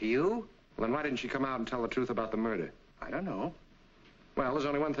do that to you. Well, then why didn't she come out and tell the truth about the murder? I don't know. Well, there's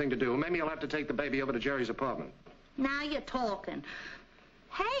only one thing to do. Maybe you'll have to take the baby over to Jerry's apartment. Now you're talking.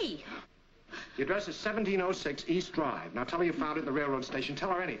 Hey! The address is 1706 East Drive. Now tell her you found it at the railroad station. Tell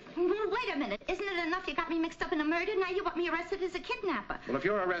her anything. Wait a minute. Isn't it enough you got me mixed up in a murder? Now you want me arrested as a kidnapper. Well, if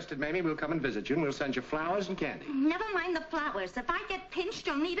you're arrested, Mamie, we'll come and visit you, and we'll send you flowers and candy. Never mind the flowers. If I get pinched,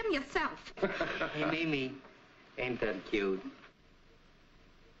 you'll need them yourself. Hey, Mimi, ain't that cute?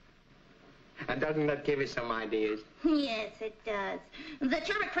 And doesn't that give you some ideas? Yes, it does. That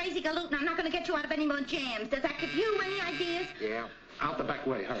you're a crazy galoot and I'm not going to get you out of any more jams. Does that give you any ideas? Yeah. Out the back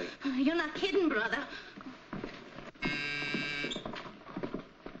way. Hurry. You're not kidding, brother.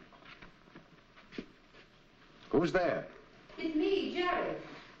 Who's there? It's me, Jerry.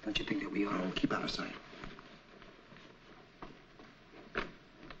 Don't you think that we ought to keep out of sight?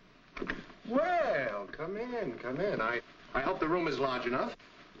 Well, come in, come in. I hope the room is large enough.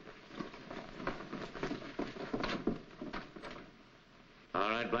 All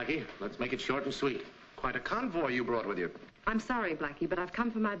right, Blackie, let's make it short and sweet. Quite a convoy you brought with you. I'm sorry, Blackie, but I've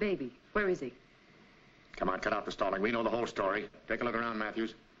come for my baby. Where is he? Come on, cut out the stalling. We know the whole story. Take a look around,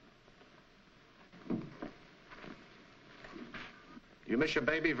 Matthews. You miss your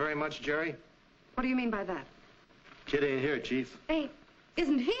baby very much, Jerry? What do you mean by that? Kid ain't here, Chief.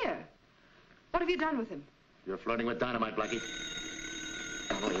 Isn't here. What have you done with him? You're flirting with dynamite, Blackie.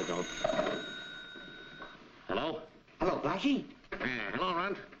 No, you don't. Hello? Hello, Blackie. Hello,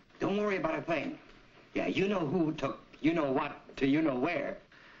 Runt. Don't worry about a thing. Yeah, you know who took you know what to you know where.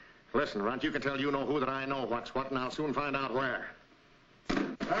 Listen, Runt, you can tell you know who that I know what's what, and I'll soon find out where.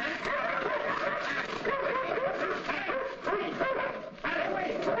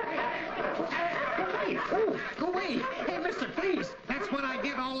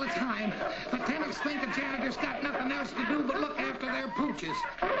 sandwiches.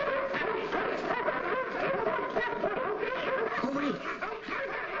 Hurry.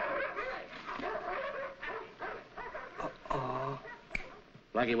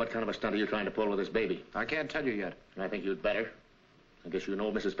 Blackie, what kind of a stunt are you trying to pull with this baby? I can't tell you yet. I think you'd better. I guess you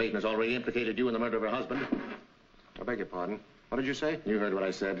know Mrs. Peyton has already implicated you in the murder of her husband. I beg your pardon. What did you say? You heard what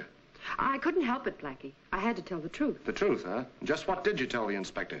I said. I couldn't help it, Blackie. I had to tell the truth. The truth, huh? Just what did you tell the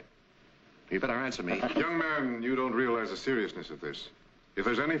inspector? You better answer me. Young man, you don't realize the seriousness of this. If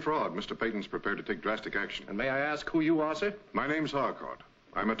there's any fraud, Mr. Peyton's prepared to take drastic action. And may I ask who you are, sir? My name's Harcourt.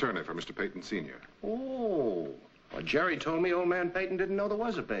 I'm attorney for Mr. Peyton Sr. Oh. Well, Jerry told me old man Peyton didn't know there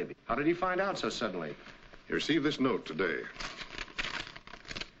was a baby. How did he find out so suddenly? He received this note today.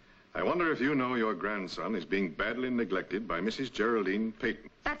 I wonder if you know your grandson is being badly neglected by Mrs. Geraldine Peyton.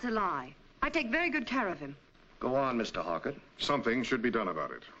 That's a lie. I take very good care of him. Go on, Mr. Harcourt. Something should be done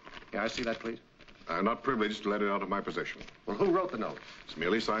about it. Can I see that, please? I'm not privileged to let it out of my possession. Well, who wrote the note? It's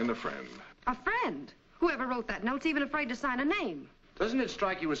merely signed a friend. A friend? Whoever wrote that note's even afraid to sign a name. Doesn't it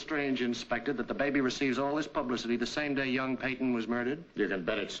strike you as strange, Inspector, that the baby receives all this publicity the same day young Peyton was murdered? You can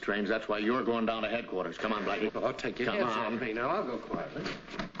bet it's strange. That's why you're going down to headquarters. Come on, Blackie. I'll take your hands off me now. I'll go quietly.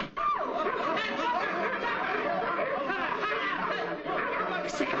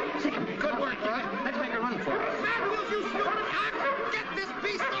 Good work, Roy. Let's make a run for it. Get this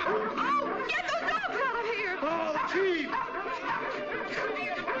beast off! Oh, get those dogs out of here! Oh, Chief!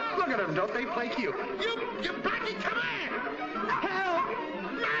 Look at them. Don't they play cute? You Blackie, come here! Help!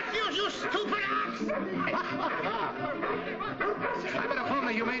 Matthews, you stupid ox! I better phone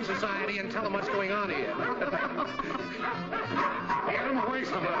the Humane Society and tell them what's going on here. Get him away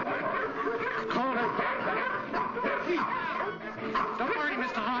somehow. Call him. Don't worry,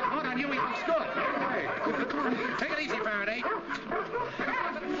 Mr. Hart. On you, he looks good. Hey, take it easy, Faraday.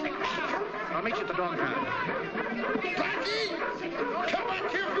 I'll meet you at the dog pound. Blackie! Come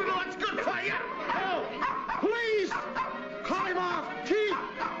back here if you know what's good for you! No! Please! Call him off! Chief!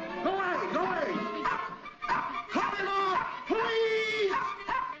 Go away! Go away! Call him off! Please!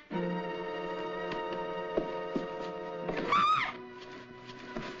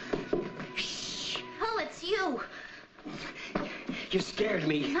 Shh! Oh, it's you. You scared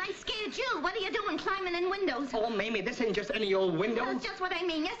me. I scared you. What are you doing climbing in windows? Oh, Mamie, this ain't just any old window. That's just what I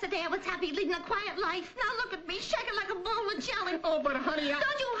mean. Yesterday I was happy leading a quiet life. Now look at me, shaking like a bowl of jelly. Oh, but honey,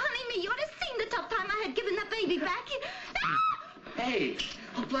 Don't you honey me. You ought to seen the tough time I had giving that baby back. Hey.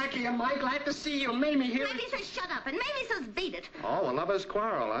 Oh, Blackie, am I glad to see you. Mamie here. Mamie says shut up, and Mamie says beat it. Oh, a lover's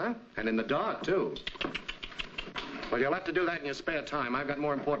quarrel, huh? And in the dark, too. Well, you'll have to do that in your spare time. I've got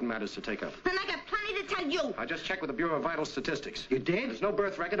more important matters to take up. And I got plenty to tell you. I just checked with the Bureau of Vital Statistics. You did? There's no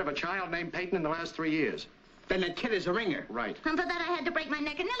birth record of a child named Peyton in the last 3 years. Then the kid is a ringer. Right. And for that I had to break my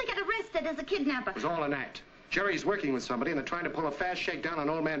neck and nearly get arrested as a kidnapper. It was all an act. Jerry's working with somebody, and they're trying to pull a fast shakedown on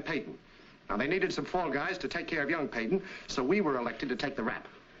old man Peyton. Now, they needed some fall guys to take care of young Peyton, so we were elected to take the rap.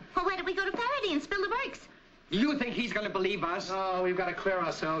 Well, why don't we go to Faraday and spill the works? You think he's going to believe us? Oh, we've got to clear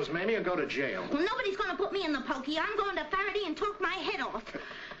ourselves, Mamie, or go to jail. Well, nobody's going to put me in the pokey. I'm going to Faraday and talk my head off.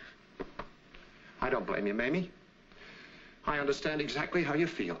 I don't blame you, Mamie. I understand exactly how you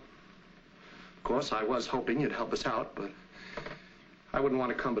feel. Of course, I was hoping you'd help us out, but I wouldn't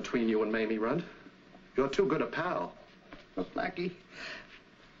want to come between you and Mamie, Runt. You're too good a pal. Oh, Blackie,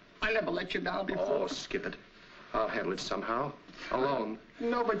 I never let you down before. Oh, skip it. I'll handle it somehow. Alone.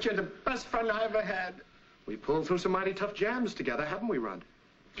 No, but you're the best friend I ever had. We pulled through some mighty tough jams together, haven't we, Runt?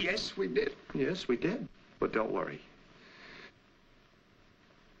 Yes, we did. Yes, we did. But don't worry.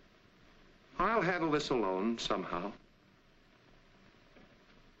 I'll handle this alone, somehow.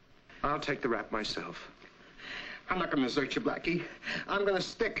 I'll take the rap myself. I'm not going to desert you, Blackie. I'm going to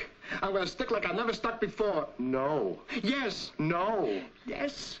stick. I'm going to stick like I've never stuck before. No. Yes. No.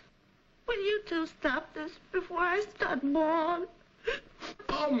 Yes. Will you two stop this before I start bawling?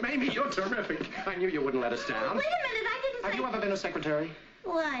 Oh, Mamie, you're terrific. I knew you wouldn't let us down. Wait a minute, I didn't say... Have you ever been a secretary?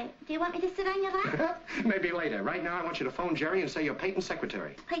 Why? Do you want me to sit on your lap? Maybe later. Right now, I want you to phone Jerry and say you're Peyton's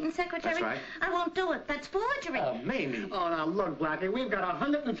secretary. Peyton's secretary? That's right. I won't do it. That's forgery. Oh, Mamie. Oh, now, look, Blackie, we've got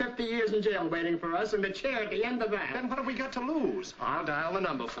 150 years in jail waiting for us and the chair at the end of that. Then what have we got to lose? I'll dial the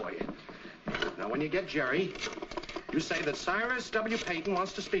number for you. Now, when you get Jerry, you say that Cyrus W. Peyton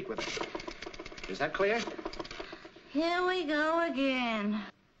wants to speak with him. Is that clear? Here we go again.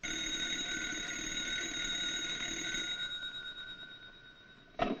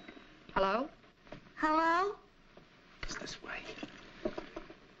 Hello? Hello? It's this way.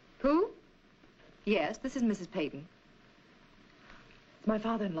 Who? Yes, this is Mrs. Peyton. It's my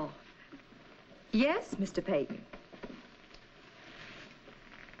father-in-law. Yes, Mr. Peyton.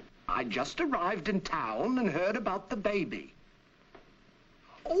 I just arrived in town and heard about the baby.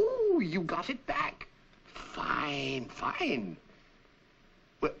 Oh, you got it back. Fine, fine.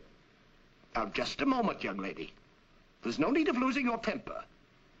 Well, now, just a moment, young lady. There's no need of losing your temper.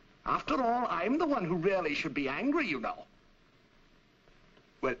 After all, I'm the one who really should be angry, you know.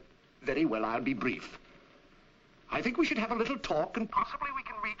 Well, very well, I'll be brief. I think we should have a little talk and possibly we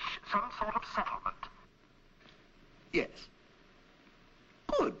can reach some sort of settlement. Yes.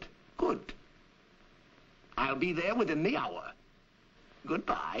 Good, good. I'll be there within the hour.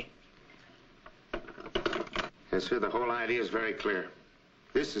 Goodbye. Yes, sir, the whole idea is very clear.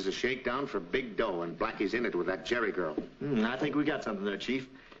 This is a shakedown for big dough, and Blackie's in it with that Jerry girl. I think we got something there, Chief.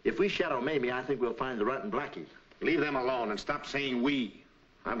 If we shadow Mamie, I think we'll find the rotten Blackie. Leave them alone and stop saying we.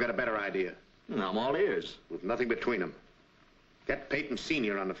 I've got a better idea. I'm all ears. With nothing between them. Get Peyton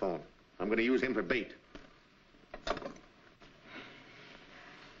Sr. on the phone. I'm going to use him for bait.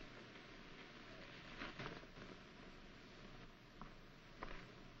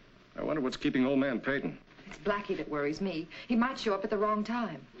 I wonder what's keeping old man Peyton. It's Blackie that worries me. He might show up at the wrong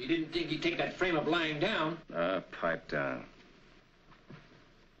time. You didn't think he'd take that frame of lying down? Pipe down.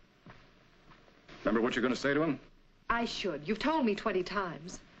 Remember what you're going to say to him? I should. You've told me 20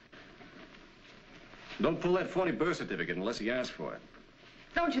 times. Don't pull that phony birth certificate unless he asks for it.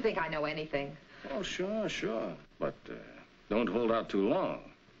 Don't you think I know anything? Oh, sure, sure. But don't hold out too long.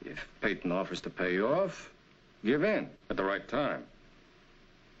 If Peyton offers to pay you off, give in at the right time.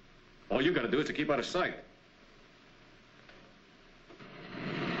 All you got to do is to keep out of sight.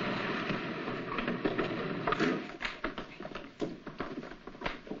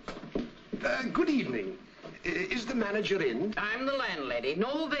 Good evening. Is the manager in? I'm the landlady.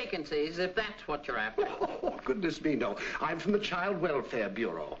 No vacancies, if that's what you're after. Oh, goodness me, no. I'm from the Child Welfare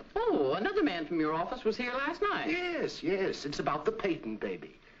Bureau. Oh, another man from your office was here last night. Yes, yes. It's about the Peyton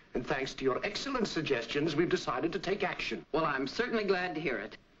baby. And thanks to your excellent suggestions, we've decided to take action. Well, I'm certainly glad to hear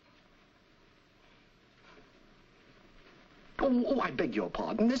it. Oh, I beg your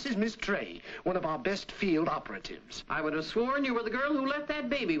pardon. This is Miss Trey, one of our best field operatives. I would have sworn you were the girl who left that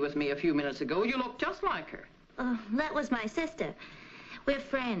baby with me a few minutes ago. You look just like her. That was my sister. We're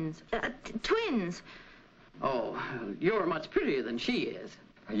friends. Twins. Oh, you're much prettier than she is.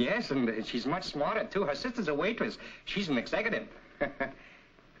 Yes, and she's much smarter, too. Her sister's a waitress. She's an executive.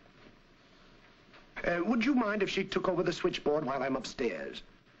 Would you mind if she took over the switchboard while I'm upstairs?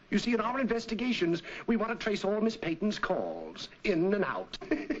 You see, in our investigations, we want to trace all Miss Peyton's calls, in and out.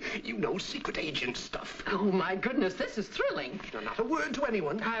 You know, secret agent stuff. Oh, my goodness, this is thrilling. Now, not a word to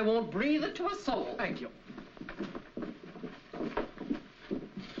anyone. I won't breathe it to a soul. Thank you.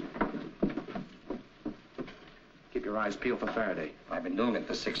 Keep your eyes peeled for Faraday. I've been doing it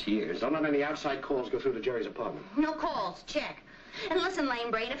for 6 years. Don't let any outside calls go through to Jerry's apartment. No calls. Check. And listen,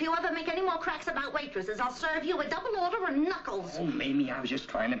 Lame Brain, if you ever make any more cracks about waitresses, I'll serve you a double order of knuckles. Oh, Mamie, I was just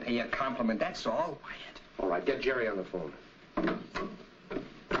trying to pay you a compliment, that's all. Quiet. All right, get Jerry on the phone.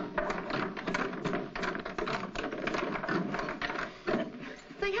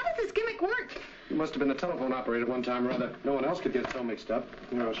 Say, how does this gimmick work? You must have been the telephone operator one time or other. No one else could get so mixed up.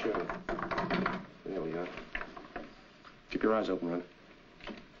 Here, I'll show you. There we are. Keep your eyes open, Ron.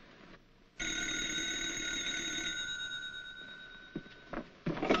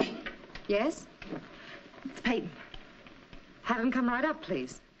 Yes? It's Peyton. Have him come right up,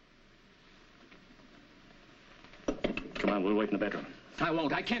 please. Come on, we'll wait in the bedroom. I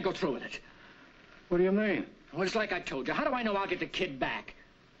won't. I can't go through with it. What do you mean? Well, it's like I told you. How do I know I'll get the kid back?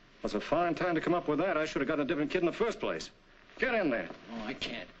 That's a fine time to come up with that. I should have gotten a different kid in the first place. Get in there. Oh, I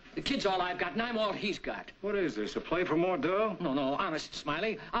can't. The kid's all I've got, and I'm all he's got. What is this, a play for more dough? No, honest,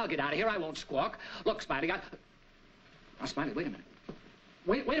 Smiley. I'll get out of here. I won't squawk. Look, Smiley, Now, Smiley, wait a minute.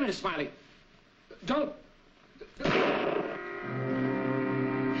 Wait a minute, Smiley. Don't.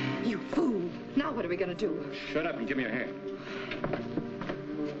 You fool. Now what are we going to do? Shut up and give me a hand.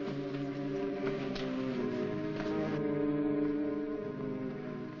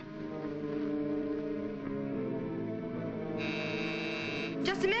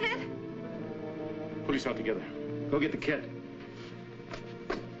 Just a minute. Pull yourself together. Go get the kid.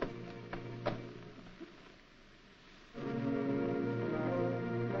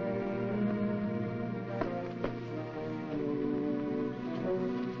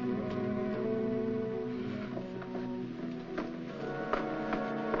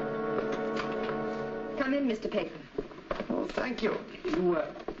 Come in, Mr. Peyton. Oh, thank you.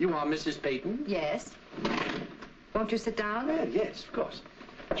 You are Mrs. Peyton? Yes. Won't you sit down? Yes, of course.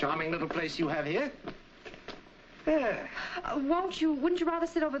 Charming little place you have here. Wouldn't you rather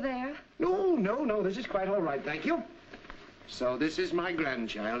sit over there? No, this is quite all right, thank you. So this is my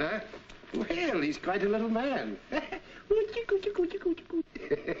grandchild, huh? Well, he's quite a little man.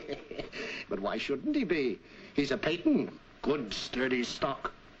 But why shouldn't he be? He's a Peyton. Good, sturdy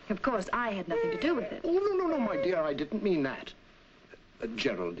stock. Of course, I had nothing to do with it. Oh, no, my dear, I didn't mean that.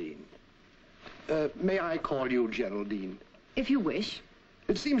 Geraldine. May I call you Geraldine? If you wish.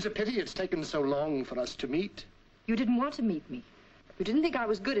 It seems a pity it's taken so long for us to meet. You didn't want to meet me. You didn't think I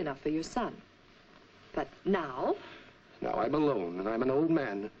was good enough for your son. But now? Now I'm alone, and I'm an old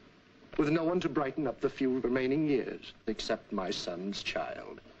man, with no one to brighten up the few remaining years, except my son's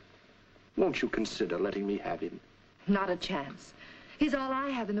child. Won't you consider letting me have him? Not a chance. He's all I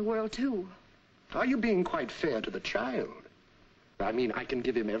have in the world, too. Are you being quite fair to the child? I mean, I can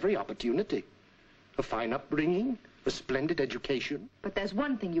give him every opportunity. A fine upbringing, a splendid education. But there's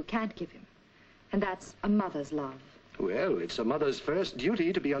one thing you can't give him, and that's a mother's love. Well, it's a mother's first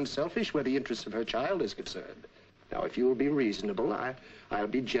duty to be unselfish where the interest of her child is concerned. Now, if you'll be reasonable, I'll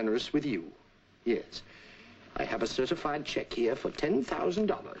be generous with you. Yes. I have a certified check here for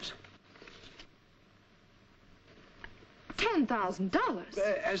 $10,000. $10,000?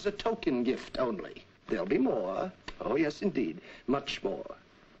 As a token gift only. There'll be more. Oh, yes, indeed. Much more.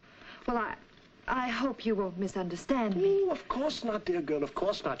 Well, I hope you won't misunderstand me. Oh, of course not, dear girl. Of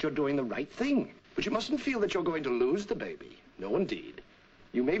course not. You're doing the right thing. But you mustn't feel that you're going to lose the baby. No, indeed.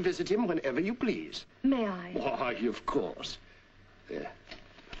 You may visit him whenever you please. May I? Why, of course.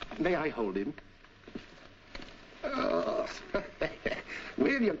 May I hold him? Oh.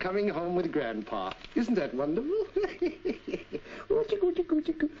 Well, you're coming home with Grandpa. Isn't that wonderful?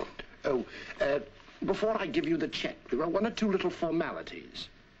 Oh, before I give you the check, there are one or two little formalities.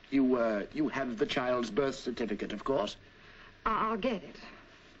 You have the child's birth certificate, of course? I'll get it.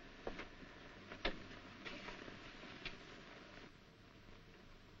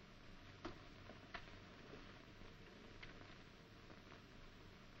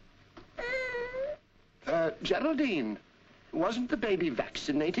 Geraldine, wasn't the baby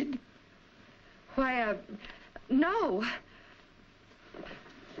vaccinated? Why, no.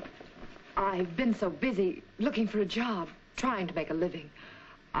 I've been so busy looking for a job, trying to make a living.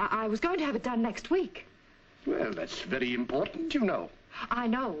 I was going to have it done next week. Well, that's very important, you know. I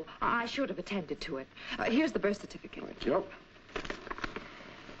know. I should have attended to it. Here's the birth certificate. Thank you.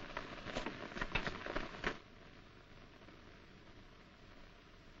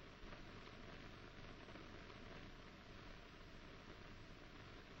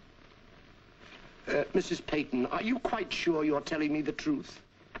 Mrs. Peyton, are you quite sure you're telling me the truth?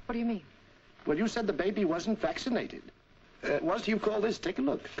 What do you mean? Well, you said the baby wasn't vaccinated. What do you call this? Take a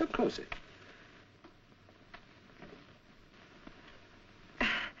look. Come closer.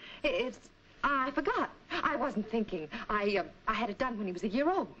 I forgot. I wasn't thinking. I had it done when he was a year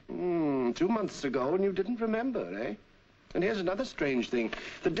old. 2 months ago, and you didn't remember, eh? And here's another strange thing.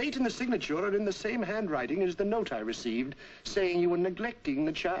 The date and the signature are in the same handwriting as the note I received, saying you were neglecting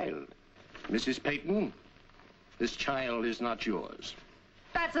the child. Mrs. Peyton, this child is not yours.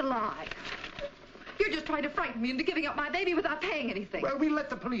 That's a lie. You're just trying to frighten me into giving up my baby without paying anything. Well, we'll let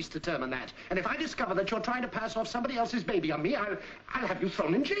the police determine that. And if I discover that you're trying to pass off somebody else's baby on me, I'll have you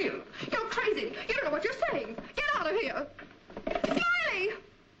thrown in jail. You're crazy. You don't know what you're saying. Get out of here. Smiley!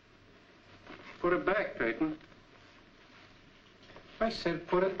 Put it back, Peyton. I said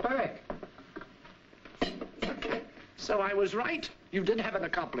put it back. So I was right. You did have an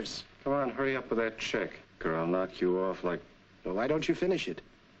accomplice. Come on, hurry up with that check, or I'll knock you off like... Well, why don't you finish it?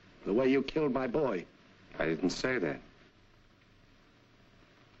 The way you killed my boy. I didn't say that.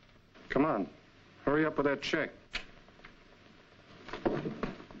 Come on, hurry up with that check.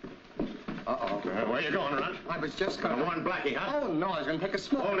 Uh-oh. Where you going, Runt? I was just going to... warn Blackie, huh? Oh, no, I was going to take a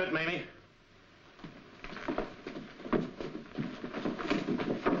smoke. Hold it, Mamie.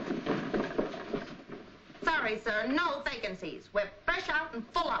 Sorry, sir, no vacancies. We're fresh out and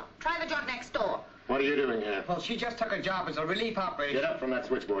full up. Try the joint next door. What are you doing here? Well, she just took a job as a relief operator. Get up from that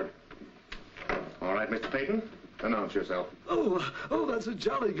switchboard. All right, Mr. Peyton, announce yourself. Oh, that's a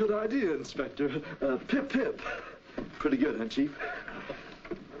jolly good idea, Inspector. Pip, pip. Pretty good, huh, Chief?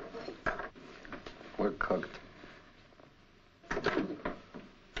 We're cooked.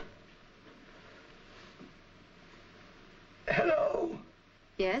 Hello.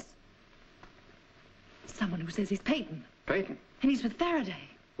 Yes? Someone who says he's Peyton. Peyton? And he's with Faraday.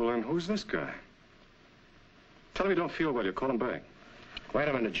 Well, then who's this guy? Tell him you don't feel well. You call him back. Wait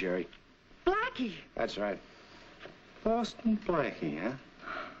a minute, Jerry. Blackie. That's right. Boston Blackie, huh?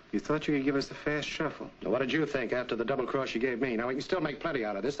 You thought you could give us the fast shuffle. Now, what did you think after the double cross you gave me? Now, we can still make plenty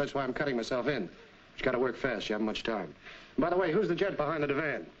out of this. That's why I'm cutting myself in. You got to work fast. You haven't much time. And by the way, who's the jet behind the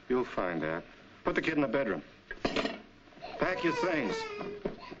divan? You'll find out. Put the kid in the bedroom. Pack your things.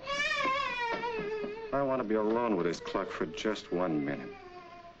 I want to be alone with this clock for just 1 minute.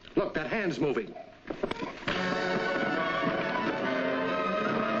 Look, that hand's moving.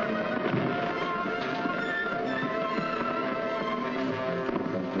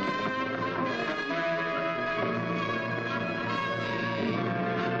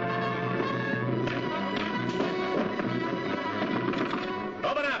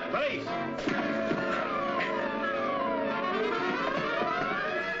 Open up, police!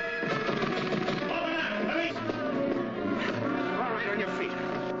 Open up, police! All right, on your feet.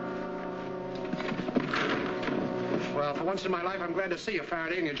 Well, for once in my life, I'm glad to see you,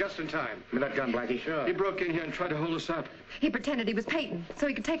 Faraday, and you're just in time. Give me that gun, Blackie. Sure. He broke in here and tried to hold us up. He pretended he was Peyton, so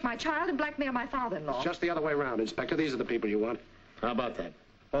he could take my child and blackmail my father-in-law. It's just the other way around, Inspector. These are the people you want. How about that?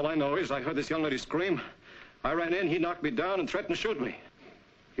 All I know is I heard this young lady scream. I ran in, he knocked me down and threatened to shoot me.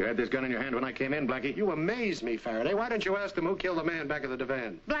 You had this gun in your hand when I came in, Blackie? You amaze me, Faraday. Why don't you ask them who killed the man back at the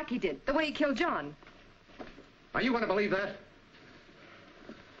divan? Blackie did, the way he killed John. Are you going to believe that?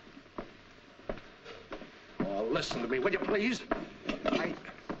 Oh, listen to me, will you please?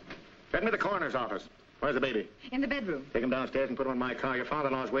 Send me to the coroner's office. Where's the baby? In the bedroom. Take him downstairs and put him in my car. Your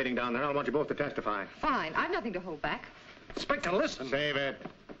father-in-law's waiting down there. I want you both to testify. Fine, I've nothing to hold back. Inspector, listen. Save it.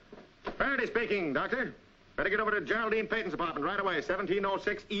 Faraday speaking, Doctor. Better get over to Geraldine Peyton's apartment right away,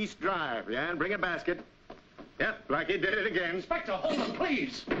 1706 East Drive. Yeah, and bring a basket. Yep, Blackie did it again. Inspector, hold them,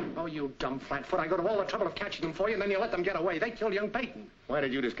 please. Oh, you dumb flatfoot. I go to all the trouble of catching them for you, and then you let them get away. They killed young Peyton. Why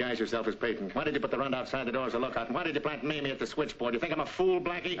did you disguise yourself as Peyton? Why did you put the runt outside the door as a lookout? And why did you plant Mamie at the switchboard? You think I'm a fool,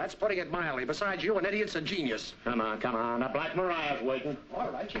 Blackie? That's putting it mildly. Besides, you, an idiot's a genius. Come on, come on. Now, Black Mariah's waiting. All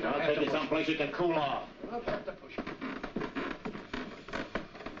right, you I'll take you someplace you can cool off. I'll have to push.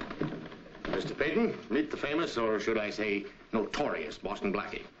 Mr. Peyton, meet the famous, or should I say, notorious Boston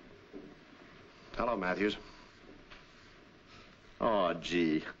Blackie. Hello, Matthews. Oh,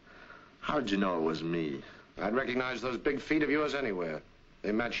 gee. How'd you know it was me? I'd recognize those big feet of yours anywhere.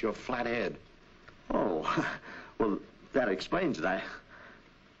 They match your flat head. Oh, well, that explains it.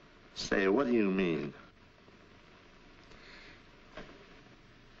 Say, what do you mean?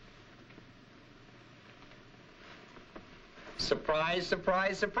 Surprise,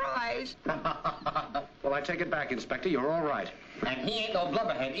 surprise, surprise. Well, I take it back, Inspector. You're all right. And he ain't no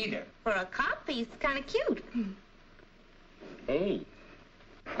blubberhead either. For a cop, he's kind of cute. Hey.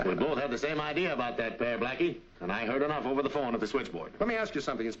 We both have the same idea about that pair, Blackie. And I heard enough over the phone at the switchboard. Let me ask you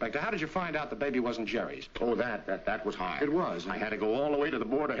something, Inspector. How did you find out the baby wasn't Jerry's? Oh, that was hard. It was. I had to go all the way to the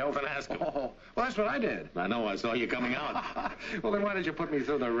Board of Health and ask him. Oh, well, that's what I did. I know, I saw you coming out. Well, then why did you put me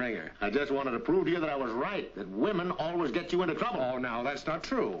through the ringer? I just wanted to prove to you that I was right, that women always get you into trouble. Oh, now, that's not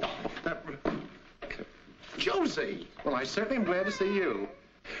true. Josie! Well, I certainly am glad to see you.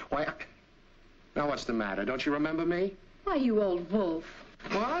 Why, now what's the matter? Don't you remember me? Why, you old wolf.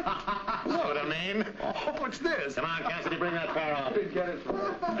 What? What a name. Oh, what's this? Come on, Cassidy, bring that pair off. Get it.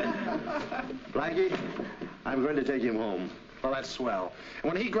 Blackie, I'm going to take him home. Well, that's swell.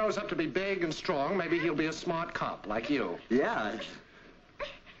 And when he grows up to be big and strong, maybe he'll be a smart cop like you. Yeah.